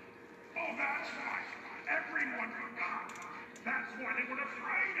 Oh, that's why. Everyone forgot. That's why they weren't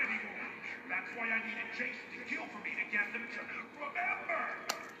afraid anymore. That's why I needed Jason to kill for me to get them to remember.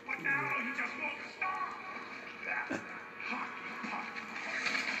 But now he just won't stop. That hockey puck.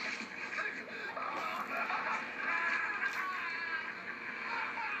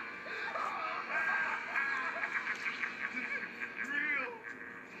 Real.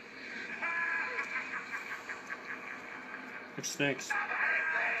 Which snakes?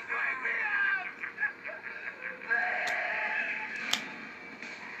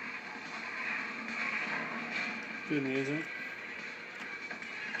 Good music.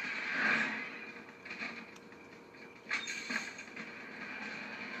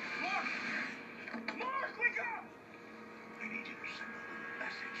 Mark! Mark, wake up! I need you to send a little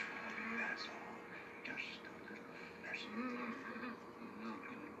message for me, that's all. Just a little message.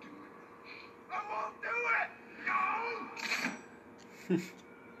 I won't do it! No!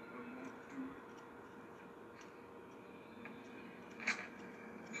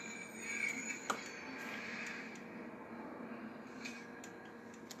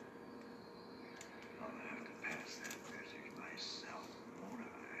 I'll have to pass that message myself, won't I?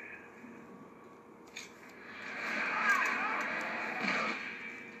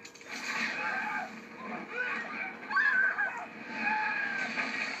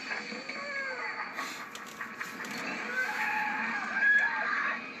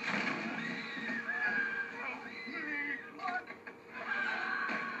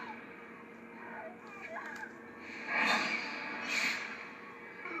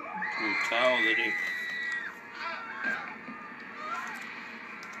 Brutality.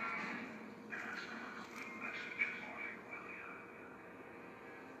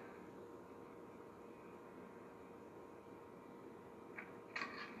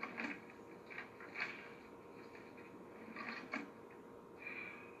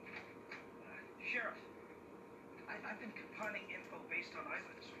 Sheriff, I've been compiling info based on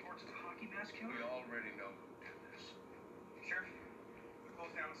eyewitness reports of a hockey mask killing. We already know who did this. Sheriff, we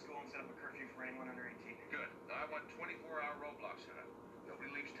closed down the school and set up a curfew for anyone under 18. Good. Now I want 24-hour roadblocks set up.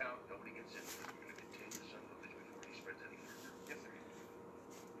 Nobody leaves town, nobody gets in. We're going to contain the son of a bitch before he spreads any further. Yes, sir.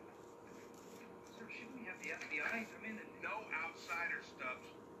 Sir, shouldn't we have the FBI come in and... No outsiders, Stubbs.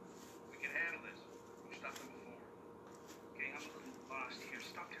 We can handle this. We've stopped them before. Okay, I'm a little lost here.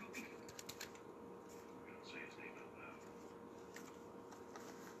 Stop who before? We don't say his name out loud.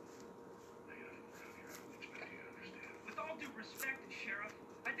 Negative around here. I don't expect you to understand. With all due respect, Sheriff,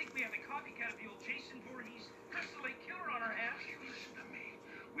 I think we have a copycat of the old Jason Voorhees Crystal Lake Killer on our hands. You listen to me.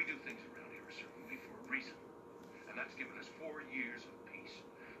 We do things around here a certain way for a reason. And that's given us 4 years of peace.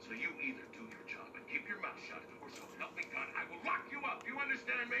 So you either do your job and keep your mouth shut, or so help me God, I will lock you up. Do you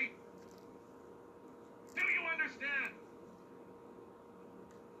understand me? Do you understand?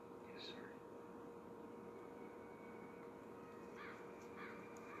 Yes, sir.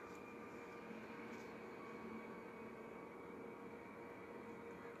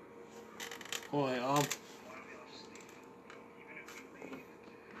 Boy, Why don't we all just leave? Even if we leave,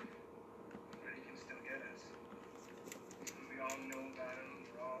 Freddy can still get us. We all know about him.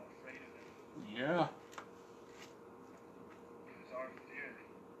 We're all afraid of him. yeah. It was our fear that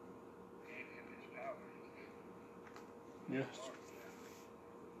gave him his power. Yes.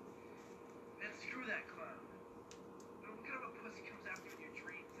 Man, screw that clown. What kind of a pussy comes after in your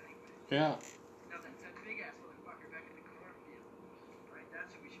dreams anyway? Yeah. Now that big ass motherfucker back in the cornfield. Right,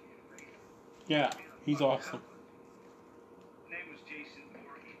 that's who we should be afraid of. Yeah. He's awesome. His name was Jason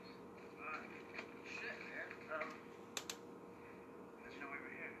Voorhees. Shit, man. How'd you know we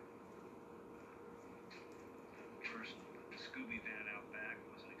were here? Personal, but the Scooby van out back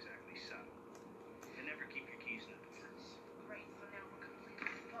wasn't exactly subtle. And never keep your keys in the doors. Great, so now we're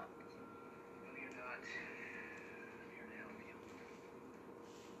completely fucked. No, you're not. I'm here to help you.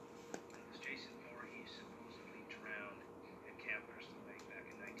 That was Jason Voorhees supposedly drowned at Camp Crystal Lake back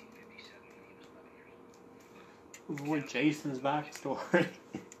in 1957 when he was 11 years old. With Jason's backstory.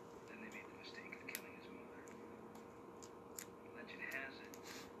 Then they made the mistake of killing his mother. Legend has it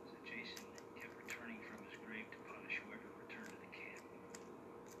that Jason kept returning from his grave to punish whoever returned to the camp.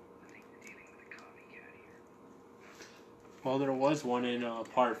 I think we're dealing with a copycat here. Well, there was one in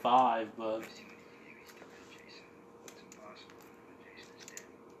part 5, but I see what you do. He's still dead, Jason. It's impossible when Jason is dead.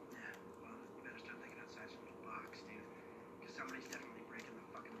 Yeah, well, you better start thinking outside some little box, dude. Because somebody's definitely breaking the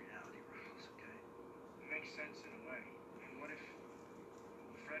fucking reality rules, okay? It makes sense in a way. And what if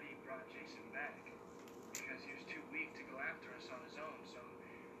Freddy brought Jason back? Because he was too weak to go after us on his own, so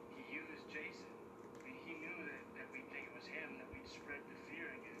he used Jason. I mean, he knew that we'd think it was him, that we'd spread the fear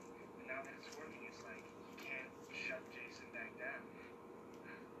again. And now that it's working, it's like he can't shut Jason back down.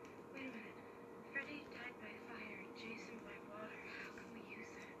 Wait a minute. Freddy died by fire, Jason by water. How can we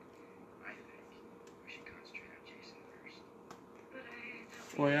use that? I think we should concentrate on Jason first. But I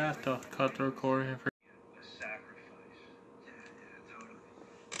thought we have to cut the recording for. A sacrifice. Yeah, totally.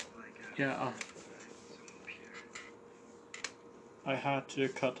 Like, Yeah. someone pure. I had to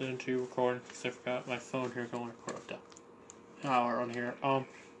cut it into recording because I forgot my phone here going record up to an hour on here. I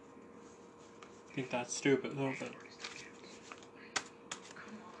think that's stupid though, but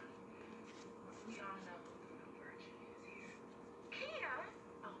Come on. We all know who the real virgin is here. Peter!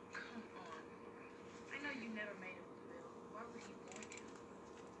 Oh, come on. I know you never made a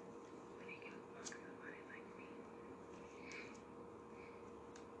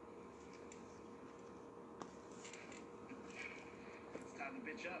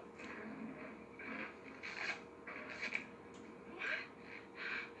job.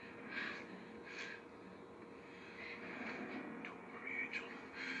 Don't worry, Angel.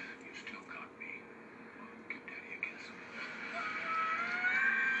 You still got me. Give Daddy a kiss.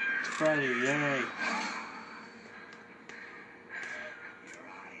 It's Freddy, yay. Your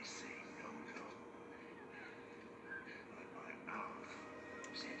eyes say no, though. But my mouth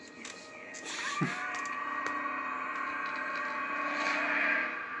says yes, yes.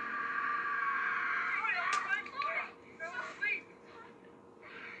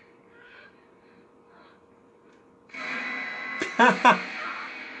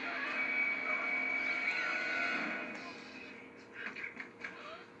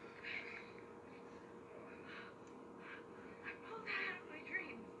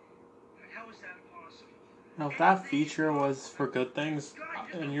 How is that possible? Now, if that feature was for good things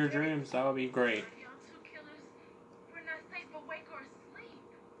in your dreams, that would be great. Y'all two killers, we're not safe awake or asleep.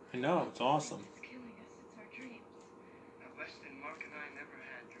 I know, it's awesome. It's killing us. It's our dreams. Now, Weston, Mark and I never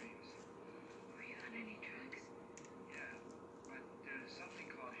had dreams. Were you on any drugs? Yeah, but there's something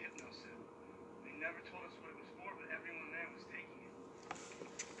called hypnosim. They never told us what it was for, but everyone there was taking it.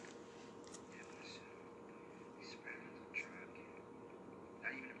 Hypnosim. Experimental drug.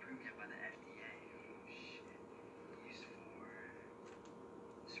 Not even approved yet by the FDA. Oh, shit. Used for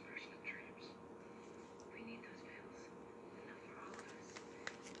suppression of dreams. We need those pills. Enough for all of us.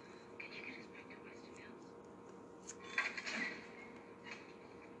 Can you get us back to Weston Hills?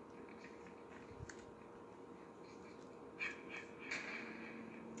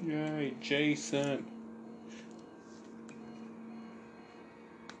 Yay, Jason.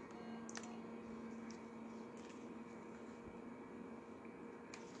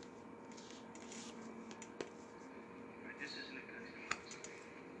 Right, this isn't a good thing.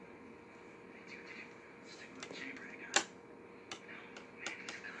 Hey, dude, stick with J-Brag, huh? No, man,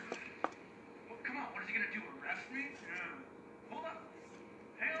 he's gone. Well, come on, what is he gonna do? Arrest me? Yeah. Hold up.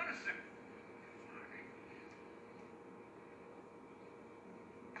 Hang on a second.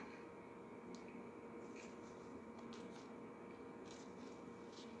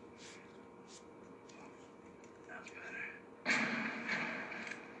 That's better.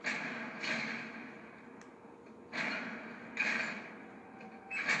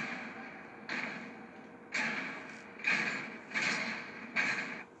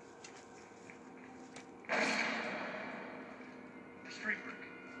 Street brick.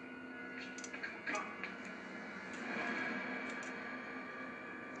 Come.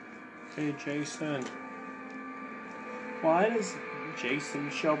 Hey, Jason. Why does Jason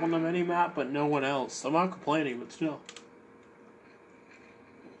show up on the mini-map but no one else? I'm not complaining, but still.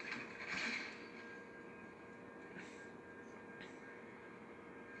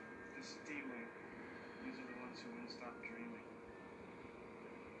 This is D-Wing. These are the ones who wouldn't stop dreaming.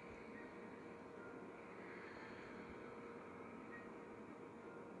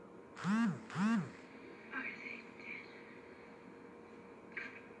 Are they dead?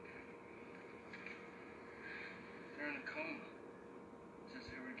 They're in a coma. Says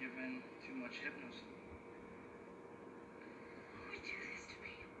they were given too much hypnosis. Who would do this to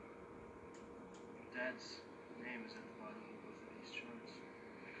me? Dad's name is at the bottom of both of these charts.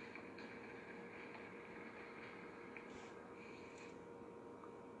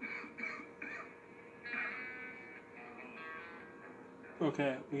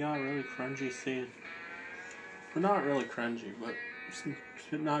 Okay, we got a really cringy scene. Well, not really cringy, but some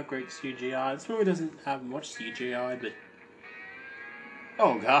not great CGI. This movie doesn't have much CGI, but...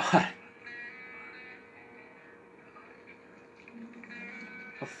 Oh, God.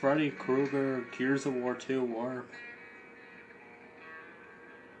 A Freddy Krueger Gears of War 2 worm.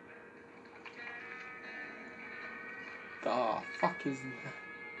 The fuck is that?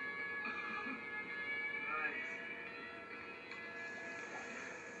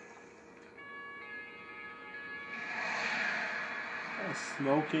 A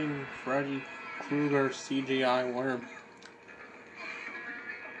smoking Freddy Krueger CGI worm.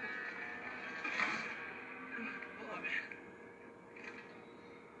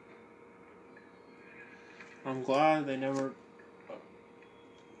 I'm glad they never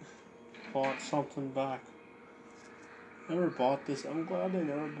bought something back. Never bought this. I'm glad they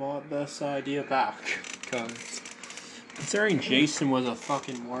never bought this idea back. Because considering Jason was a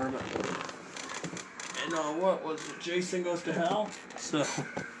fucking worm. And what was it? Jason Goes to Hell? So. I don't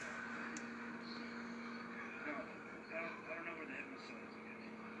know where the hypnosis is.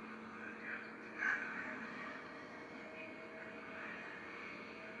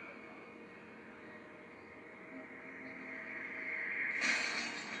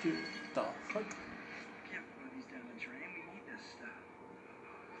 Dude, the fuck? Can't throw these down the drain. We need this stuff.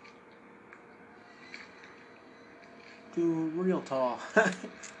 Dude, real tall.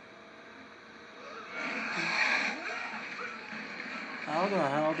 How the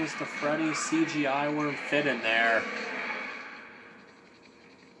hell does the Freddy CGI worm fit in there?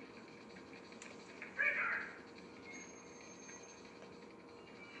 Freebird!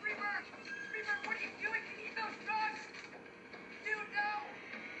 Freebird, what are you doing? You need those drugs! Dude, no!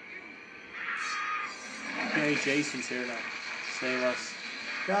 Okay, Jason's here to save us.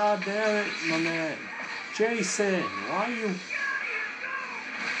 God damn it, my man. Jason,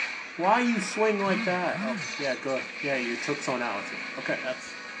 why you swing like that? Oh, yeah, good. Yeah, you took someone out with you. Okay,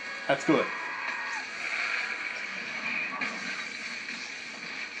 that's good.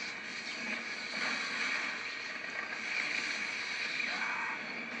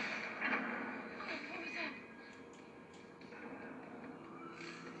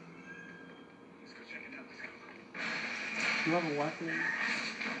 Let's go check it out. Let's go. You have a weapon?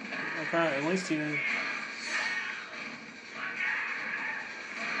 Okay, at least you...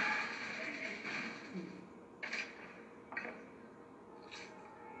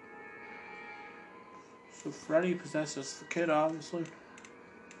 So Freddy possesses the kid, obviously.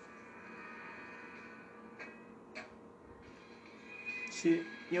 See,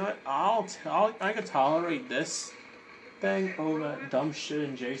 you know what? I could tolerate this thing over that dumb shit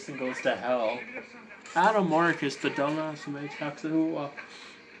and Jason Goes to Hell. Adam Marcus, the dumbass who made Texas, who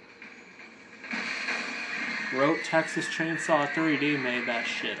wrote Texas Chainsaw 3D, made that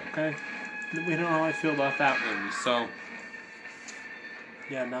shit. Okay, we know how I feel about that movie. So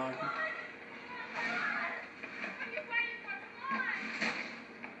yeah, now I can.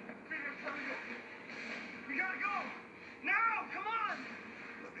 We gotta go! Now! Come on!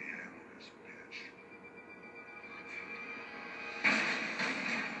 Let me handle this bitch.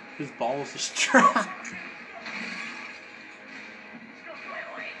 His balls just dropped.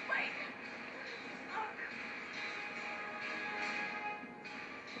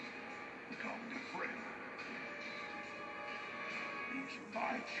 Come to Freddy. These are my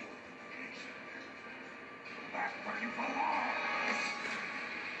children, Jason. Go back where you belong.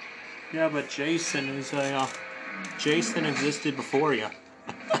 Yeah, but Jason is a Jason existed before you.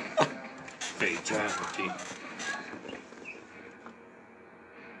 Fatality.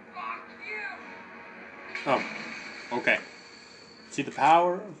 Oh, okay. See, the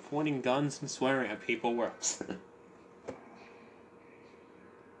power of pointing guns and swearing at people works.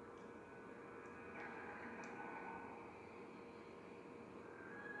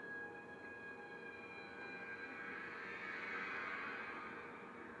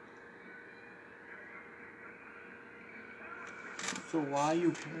 So why are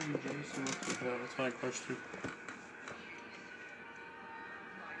you killing Jason? That's my question.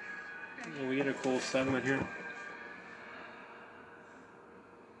 Well, we get a cool segment here.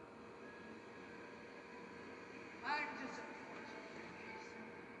 I'm disappointed.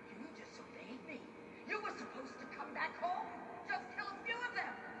 You disobeyed me. You were supposed to come back home. Just kill a few of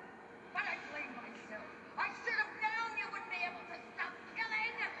them. But I blame myself. I should have known you would be able to stop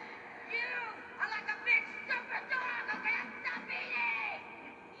killing. You are like a big stupid dog who can't stop eating.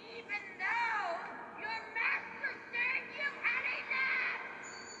 Even though your master said you've had enough.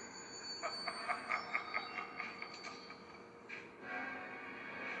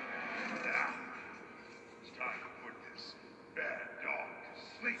 Now, it's time to put this bad dog to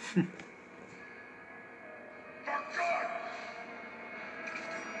sleep. For good!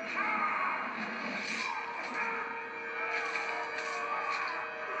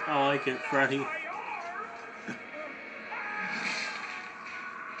 I like it, Freddy.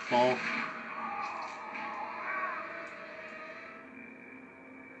 Oh.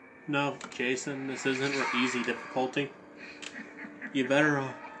 No, Jason, this isn't easy difficulty. You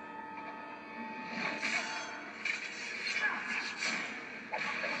better,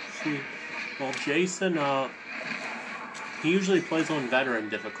 See, well, Jason, he usually plays on veteran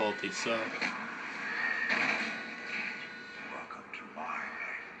difficulty, so... Welcome to my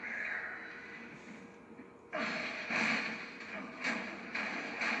nightmare.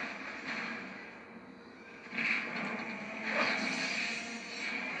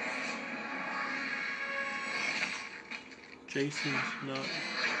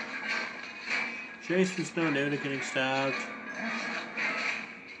 Jason's no new to getting stabbed.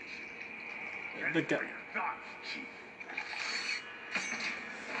 The guy,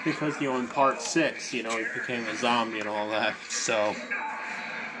 because, you know, in part 6, you know, he became a zombie and all that, so...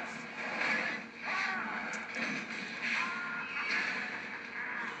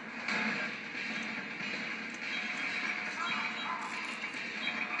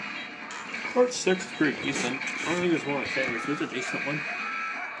 Part 6 is pretty decent. I don't think it's one of my favorites. It was a decent one.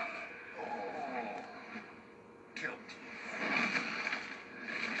 Guilty.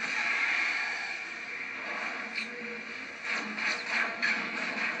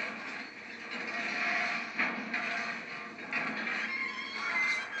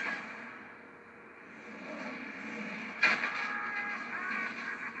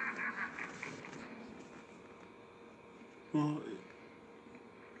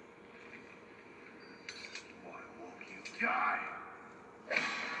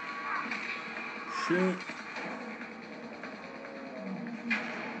 shit.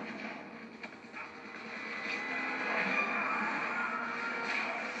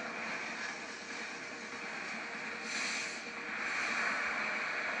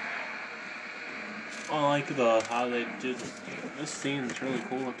 I like how they did this scene. It's really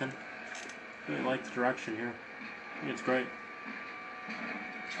cool looking. Really like the direction here. I think it's great.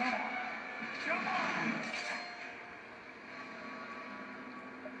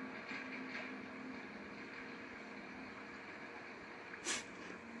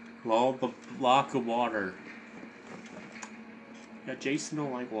 Love the block of water. Yeah, Jason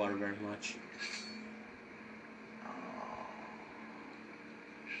don't like water very much.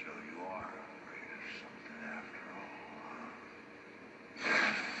 So you are afraid of something after all,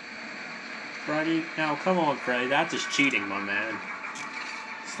 huh? Freddy, now come on, Freddy. That's just cheating, my man.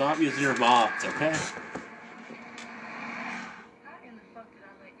 Stop using your mods, okay? How in the fuck did I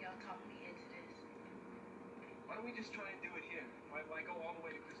let y'all talk me into this? Why don't we just try and do it here? Why go all the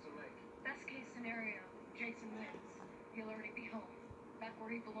way to Crystal Lake? Best case scenario, Jason wins. He'll already be home. Back where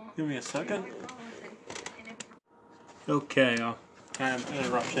he belongs. Give me a second. And if Okay, kind of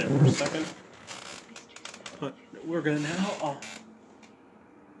interruption for a second. But we're gonna now.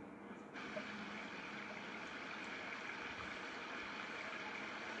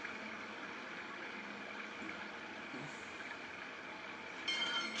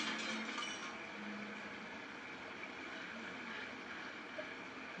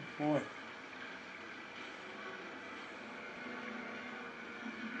 Boy.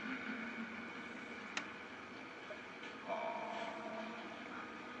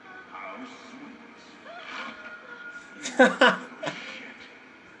 How sweet. Ha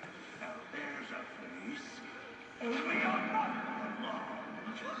Now there's a face we are not alone.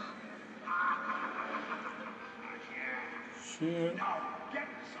 Shit. Now get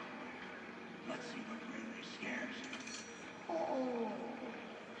something. Let's see what really scares you.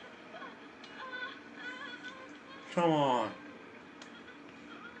 Come on.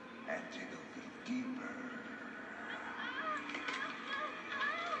 And dig a little deeper.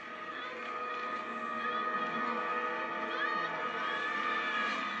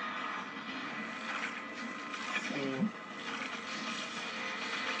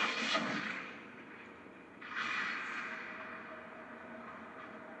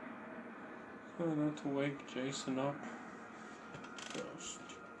 Try not to wake Jason up. Just,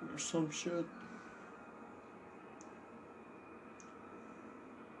 or some shit.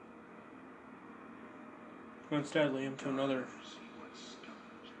 Instead, lead him to another. See what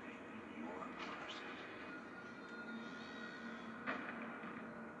stones may be your person.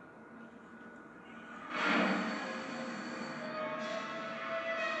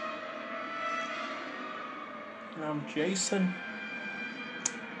 I'm Jason.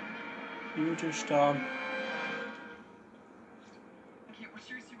 You just Okay, we're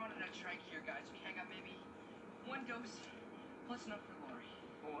seriously running that track here, guys. Okay, I got maybe one dose plus enough for Lori.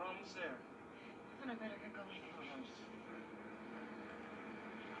 Well, we're almost there. then I better get going.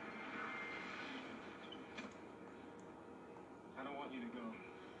 I don't want you to go.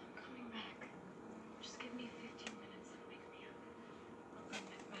 I'm coming back. Just give me 15 minutes and wake me up. I'll bring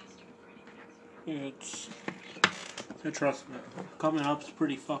that bastard Freddy back. it's interesting. Coming up's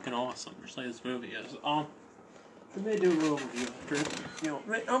pretty fucking awesome. Just like this movie is. They may do a little review after it. You know,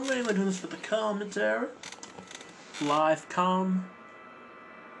 I'm mainly doing this for the commentary. Live com.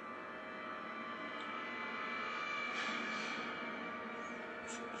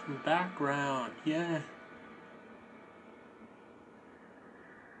 Some background, yeah.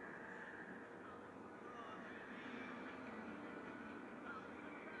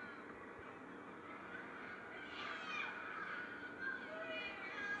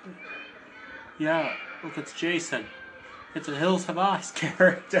 Yeah, look, it's Jason. It's a Hills Have Eyes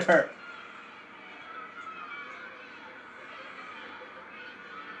character.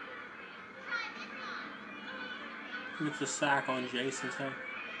 Look at the sack on Jason's head.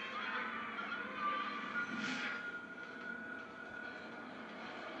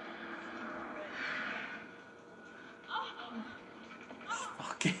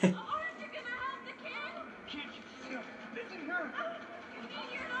 Fuck it. Aren't you gonna have the kid? Listen here.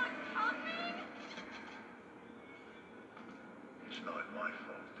 You're not coming? It's not my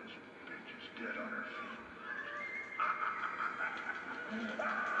fault this bitch is dead on her feet.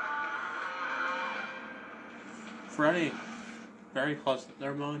 Freddy. Very pleasant.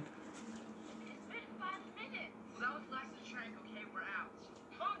 Never mind. It's been 5 minutes. Well, that was the last of the track, okay? We're out.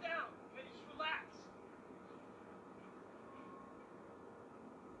 Calm down. Okay, just relax.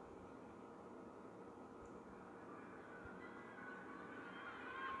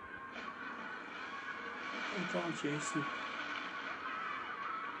 job, Jason.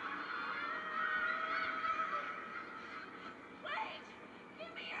 Wait! Give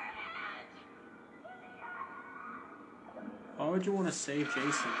me your hand! Why would you want to save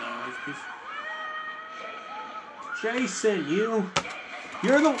Jason though? Jason, you're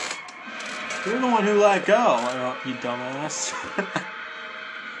the one who let go. Oh, you dumbass.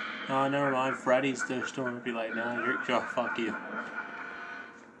 Oh, never mind. Freddy's just going to be like, nah, you're fuck you.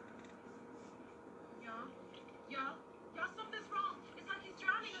 Y'all, something's wrong. It's like he's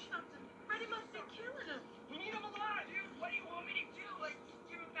drowning or something. Freddy must be killing him. We need him alive, dude. What do you want me to do? Like,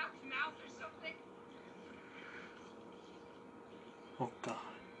 give him back to mouth or something? Oh God.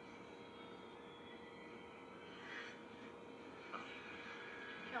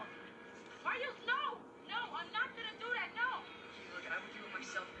 No. Why you? No, I'm not gonna do that. No. Look, I would do it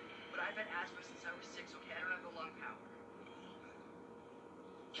myself, but I've had asthma since I was 6, okay? I don't have the lung power.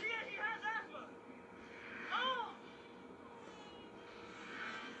 Yeah, he has asthma! Oh.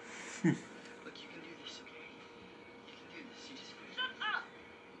 Look, you can do this, okay? You can do this. You just... Shut up.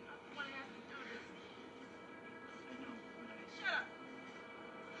 I'm the one that has to do this. I know, but Shut up.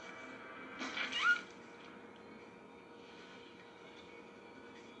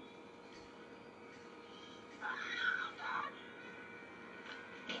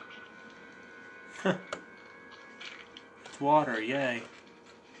 It's water, yay.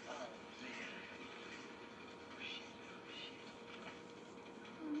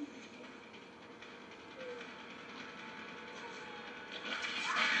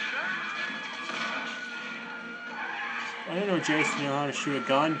 I didn't know Jason knew how to shoot a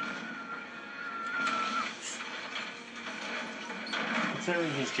gun.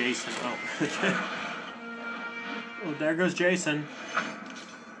 Considering he's Jason. Oh. Oh, there goes Jason.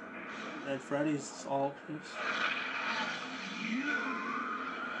 And Freddy's all his.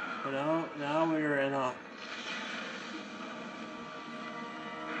 But now we're in a...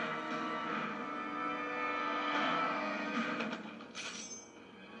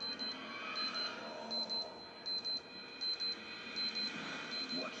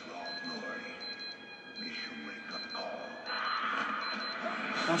 What's wrong, Lori? Mission wake-up call.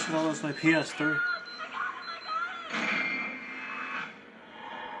 Gosh, that was my PS3.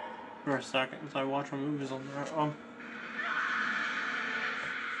 For a second, as I watch my movies on there. Come on,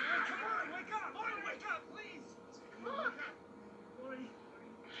 wake up! Lori, wake up, please! Look. Lori.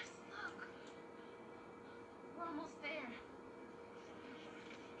 Look. We're almost there.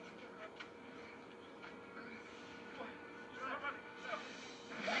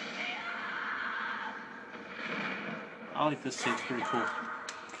 I like this scene, it's pretty cool.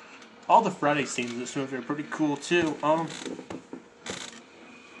 All the Freddy scenes in this movie are pretty cool too.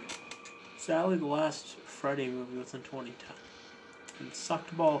 Sadly, the last Freddy movie was in 2010. It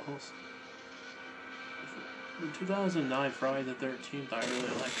sucked balls. The 2009 Friday the 13th, I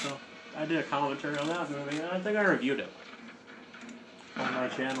really liked, so I did a commentary on that movie, and I think I reviewed it on my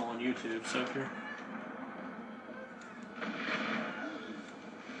channel on YouTube. So if you're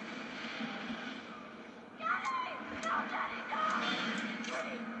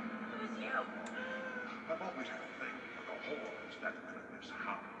I've always had a thing for the holes that are in this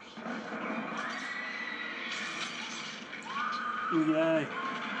house. yay.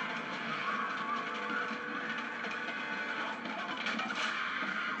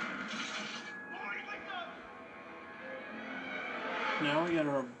 Lori, wake up! Now we got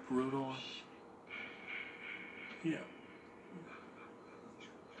our brutal. Yeah.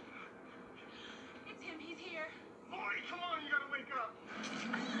 It's him. He's here. Lori, come on, you gotta wake up!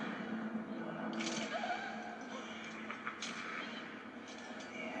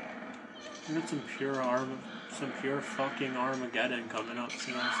 We got some pure fucking Armageddon coming up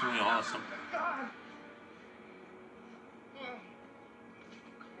soon. That's gonna be awesome. God! Come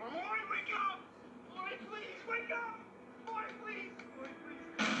on, Lori, wake up! Lori, please, wake up! Lori, please! Lori, please!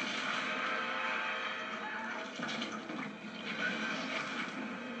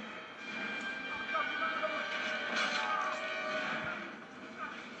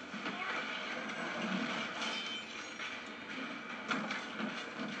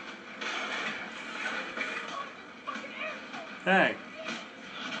 Hey.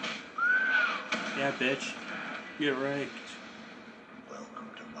 Yeah, bitch. Get raked. Welcome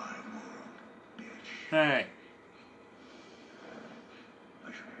to my world, bitch. Hey.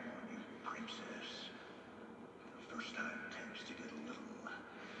 I should warn you, princess. The first time tends to get a little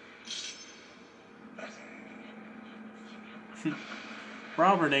messy.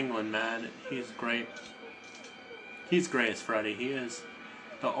 Robert Englund, man, he's great. He's great as Freddy. He is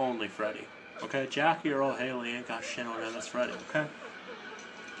the only Freddy. Okay, Jackie Earl Haley ain't got shit on him as Freddy, okay?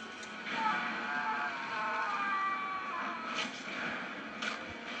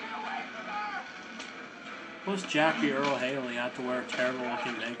 Plus Jackie Earl Haley had to wear terrible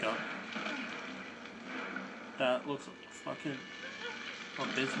looking makeup. That looks fucking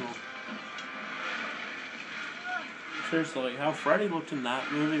abysmal. Seriously, how Freddy looked in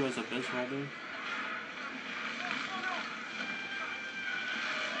that movie was abysmal, dude.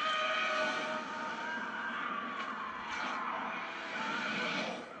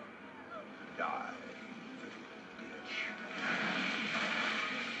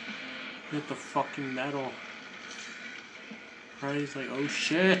 Hit the fucking metal. Freddy's like, oh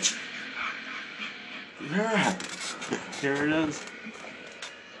shit! Yeah! Here it is.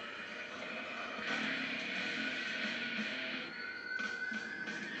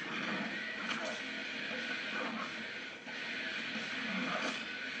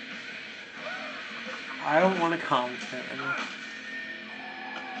 I don't want to commentate. I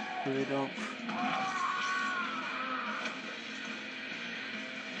really don't.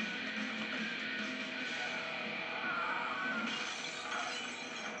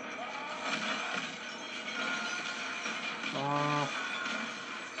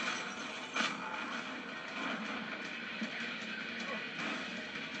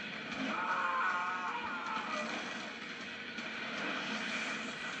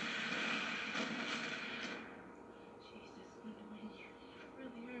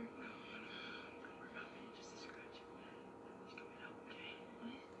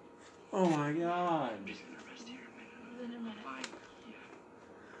 Oh my god.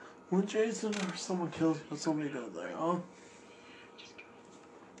 When Jason or someone kills you, somebody goes there, huh?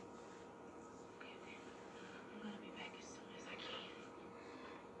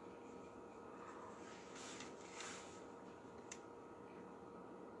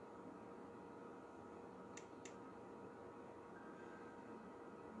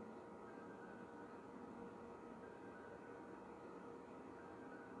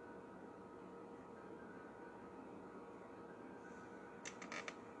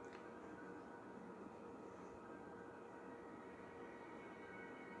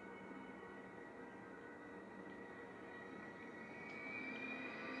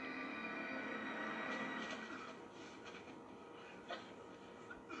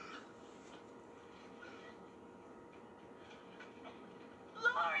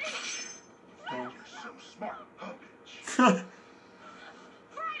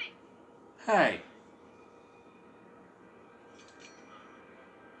 Hey.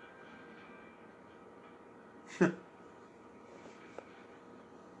 Sweet.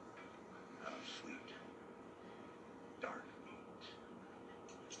 Dark meat.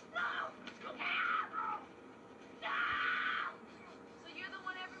 No! So you're the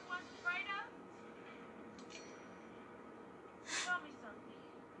one everyone's afraid of? Tell me something.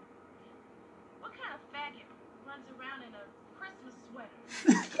 What kind of faggot runs around in a Christmas sweater?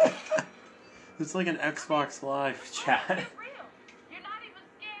 It's like an Xbox Live chat. You're real. You're not even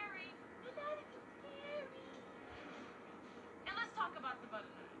scary. You're not even scary. And let's talk about the butter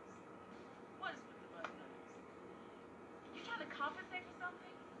knives. What is with the butter knives? You trying to compensate for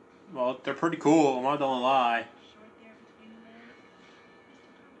something? Well, they're pretty cool, I'm not gonna lie. Short there between the legs.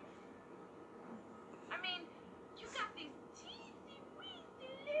 I mean, you got these teensy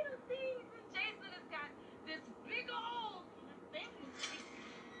weensy little things, and Jason has got this big old thing.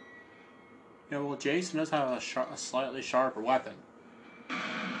 Yeah, well, Jason does have a slightly sharper weapon.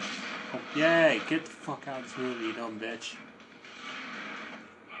 Oh, yay! Get the fuck out of this movie, you dumb bitch.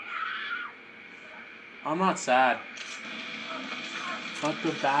 I'm not sad. Let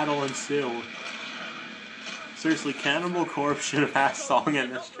the battle ensue. Seriously, Cannibal Corpse should have had a song in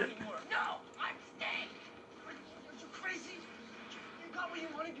this shit. No, I'm staying. Are you crazy? You got what you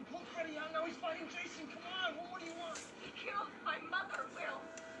wanted. You pulled Freddy out. Now he's fighting Jason. Come on. What more do you want? He killed my mother, Will.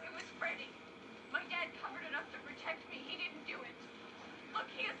 It was Freddy. My dad covered it up to protect me. He didn't do it. Look,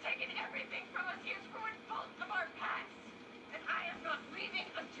 he has taken everything from us. He has ruined both of our paths. And I am not leaving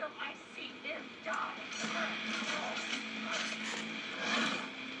until I see him die.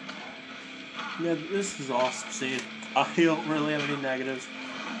 Yeah, this is awesome scene. I don't really have any negatives.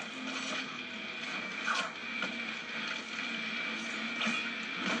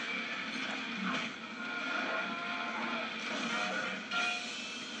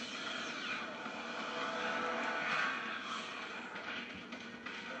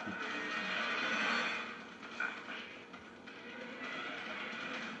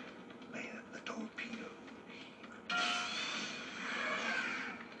 Man, the torpedo.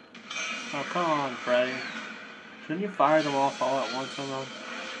 Oh, come on, Freddy. Shouldn't you fire them off all at once somehow?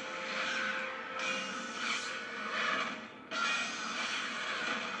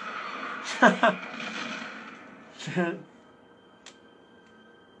 Shit.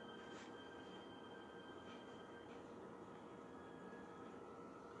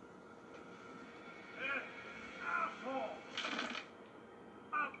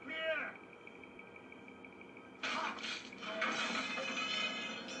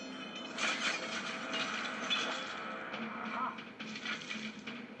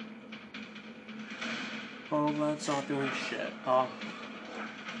 Oh, that's not doing shit.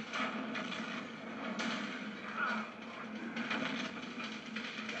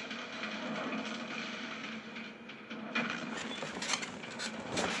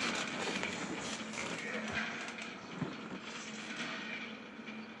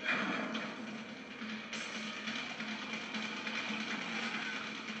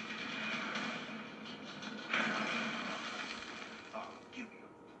 Give me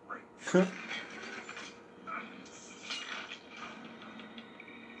a break.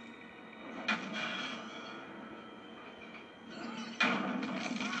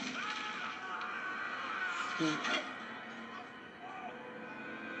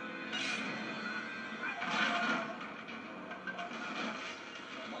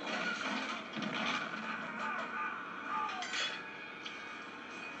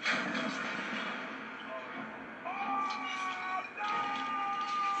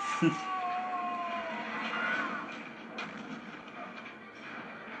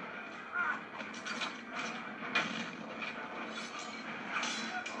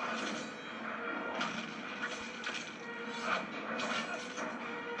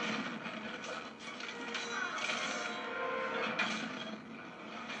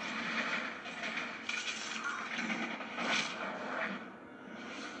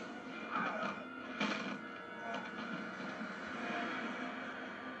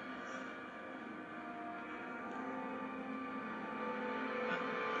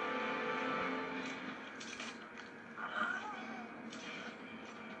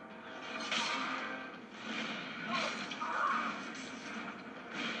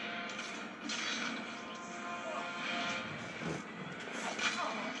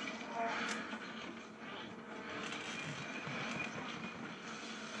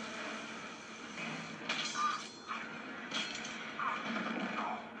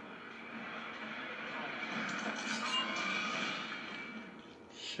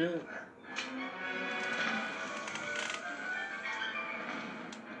 Shit.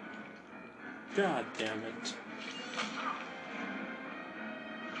 God damn it.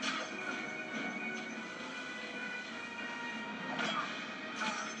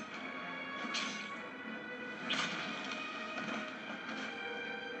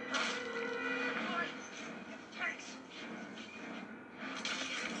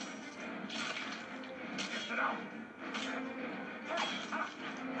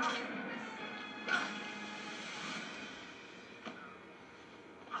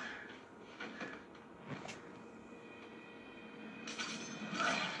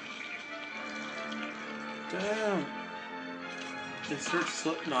 Damn. Insert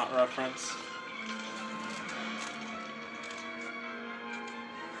Slipknot reference.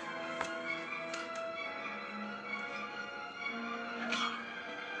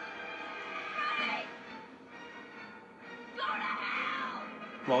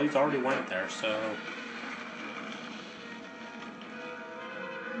 Well, he's already went there, so...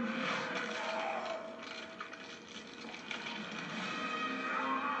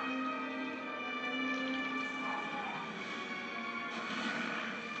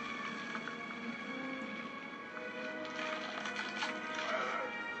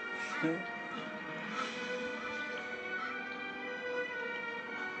 Shit.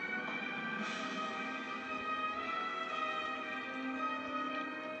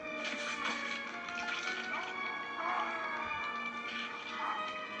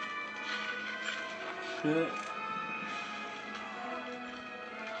 Shit.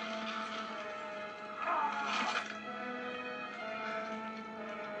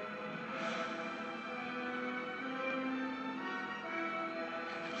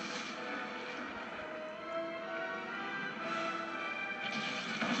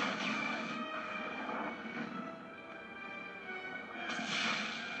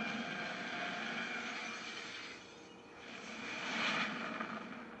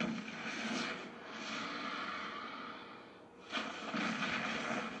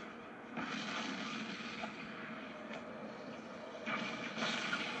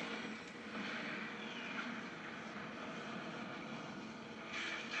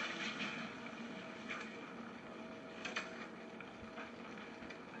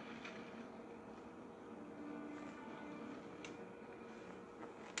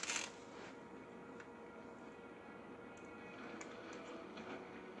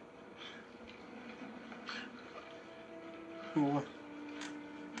 What?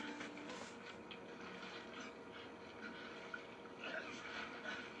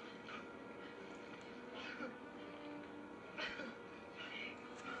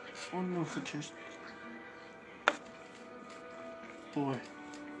 One more suggestion. Boy.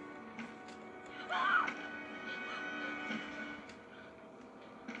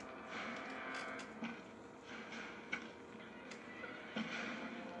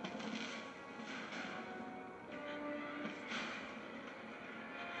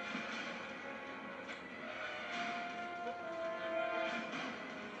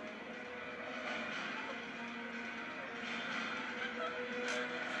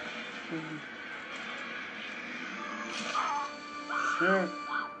 shit.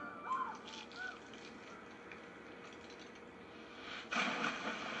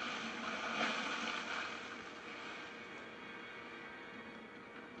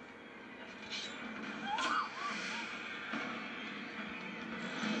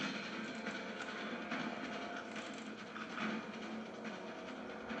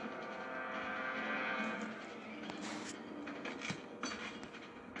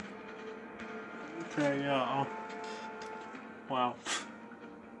 Okay, yeah, wow.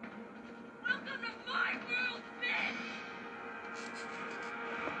 Welcome to my world, bitch!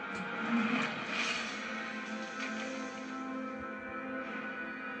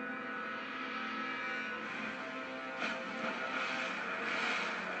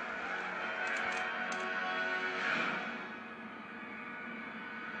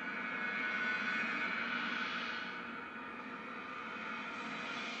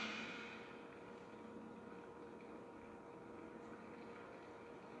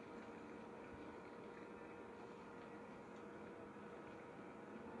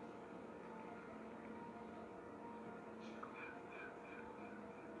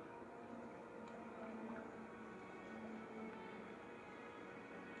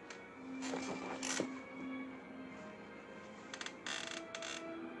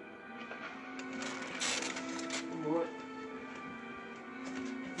 What?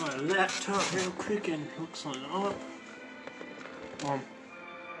 My laptop real quick and hook something up.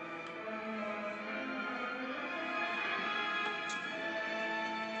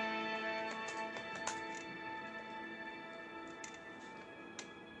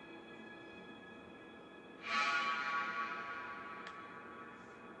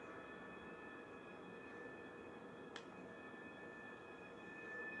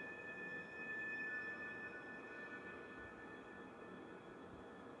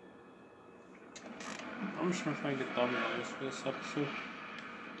 I'm just gonna try and get thumbnails for this episode.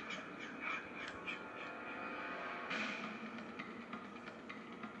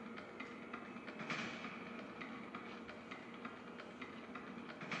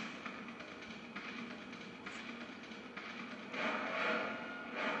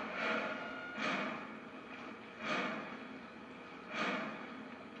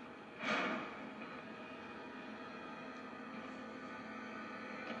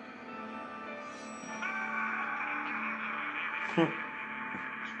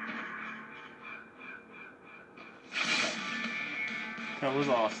 That was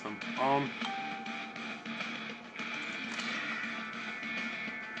awesome.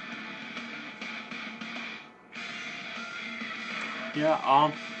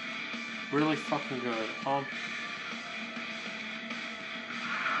 Yeah, really fucking good.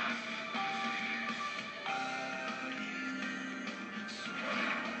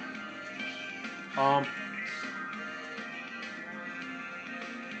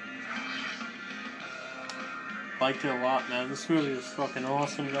 Liked it a lot, man. This movie is fucking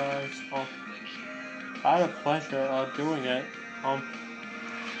awesome, guys. I had a pleasure doing it.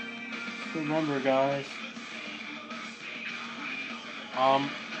 Remember, guys.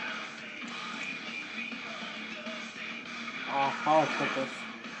 How I put this.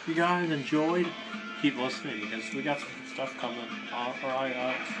 If you guys enjoyed, keep listening because we got some stuff coming.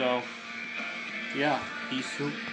 Alright, so yeah, peace out.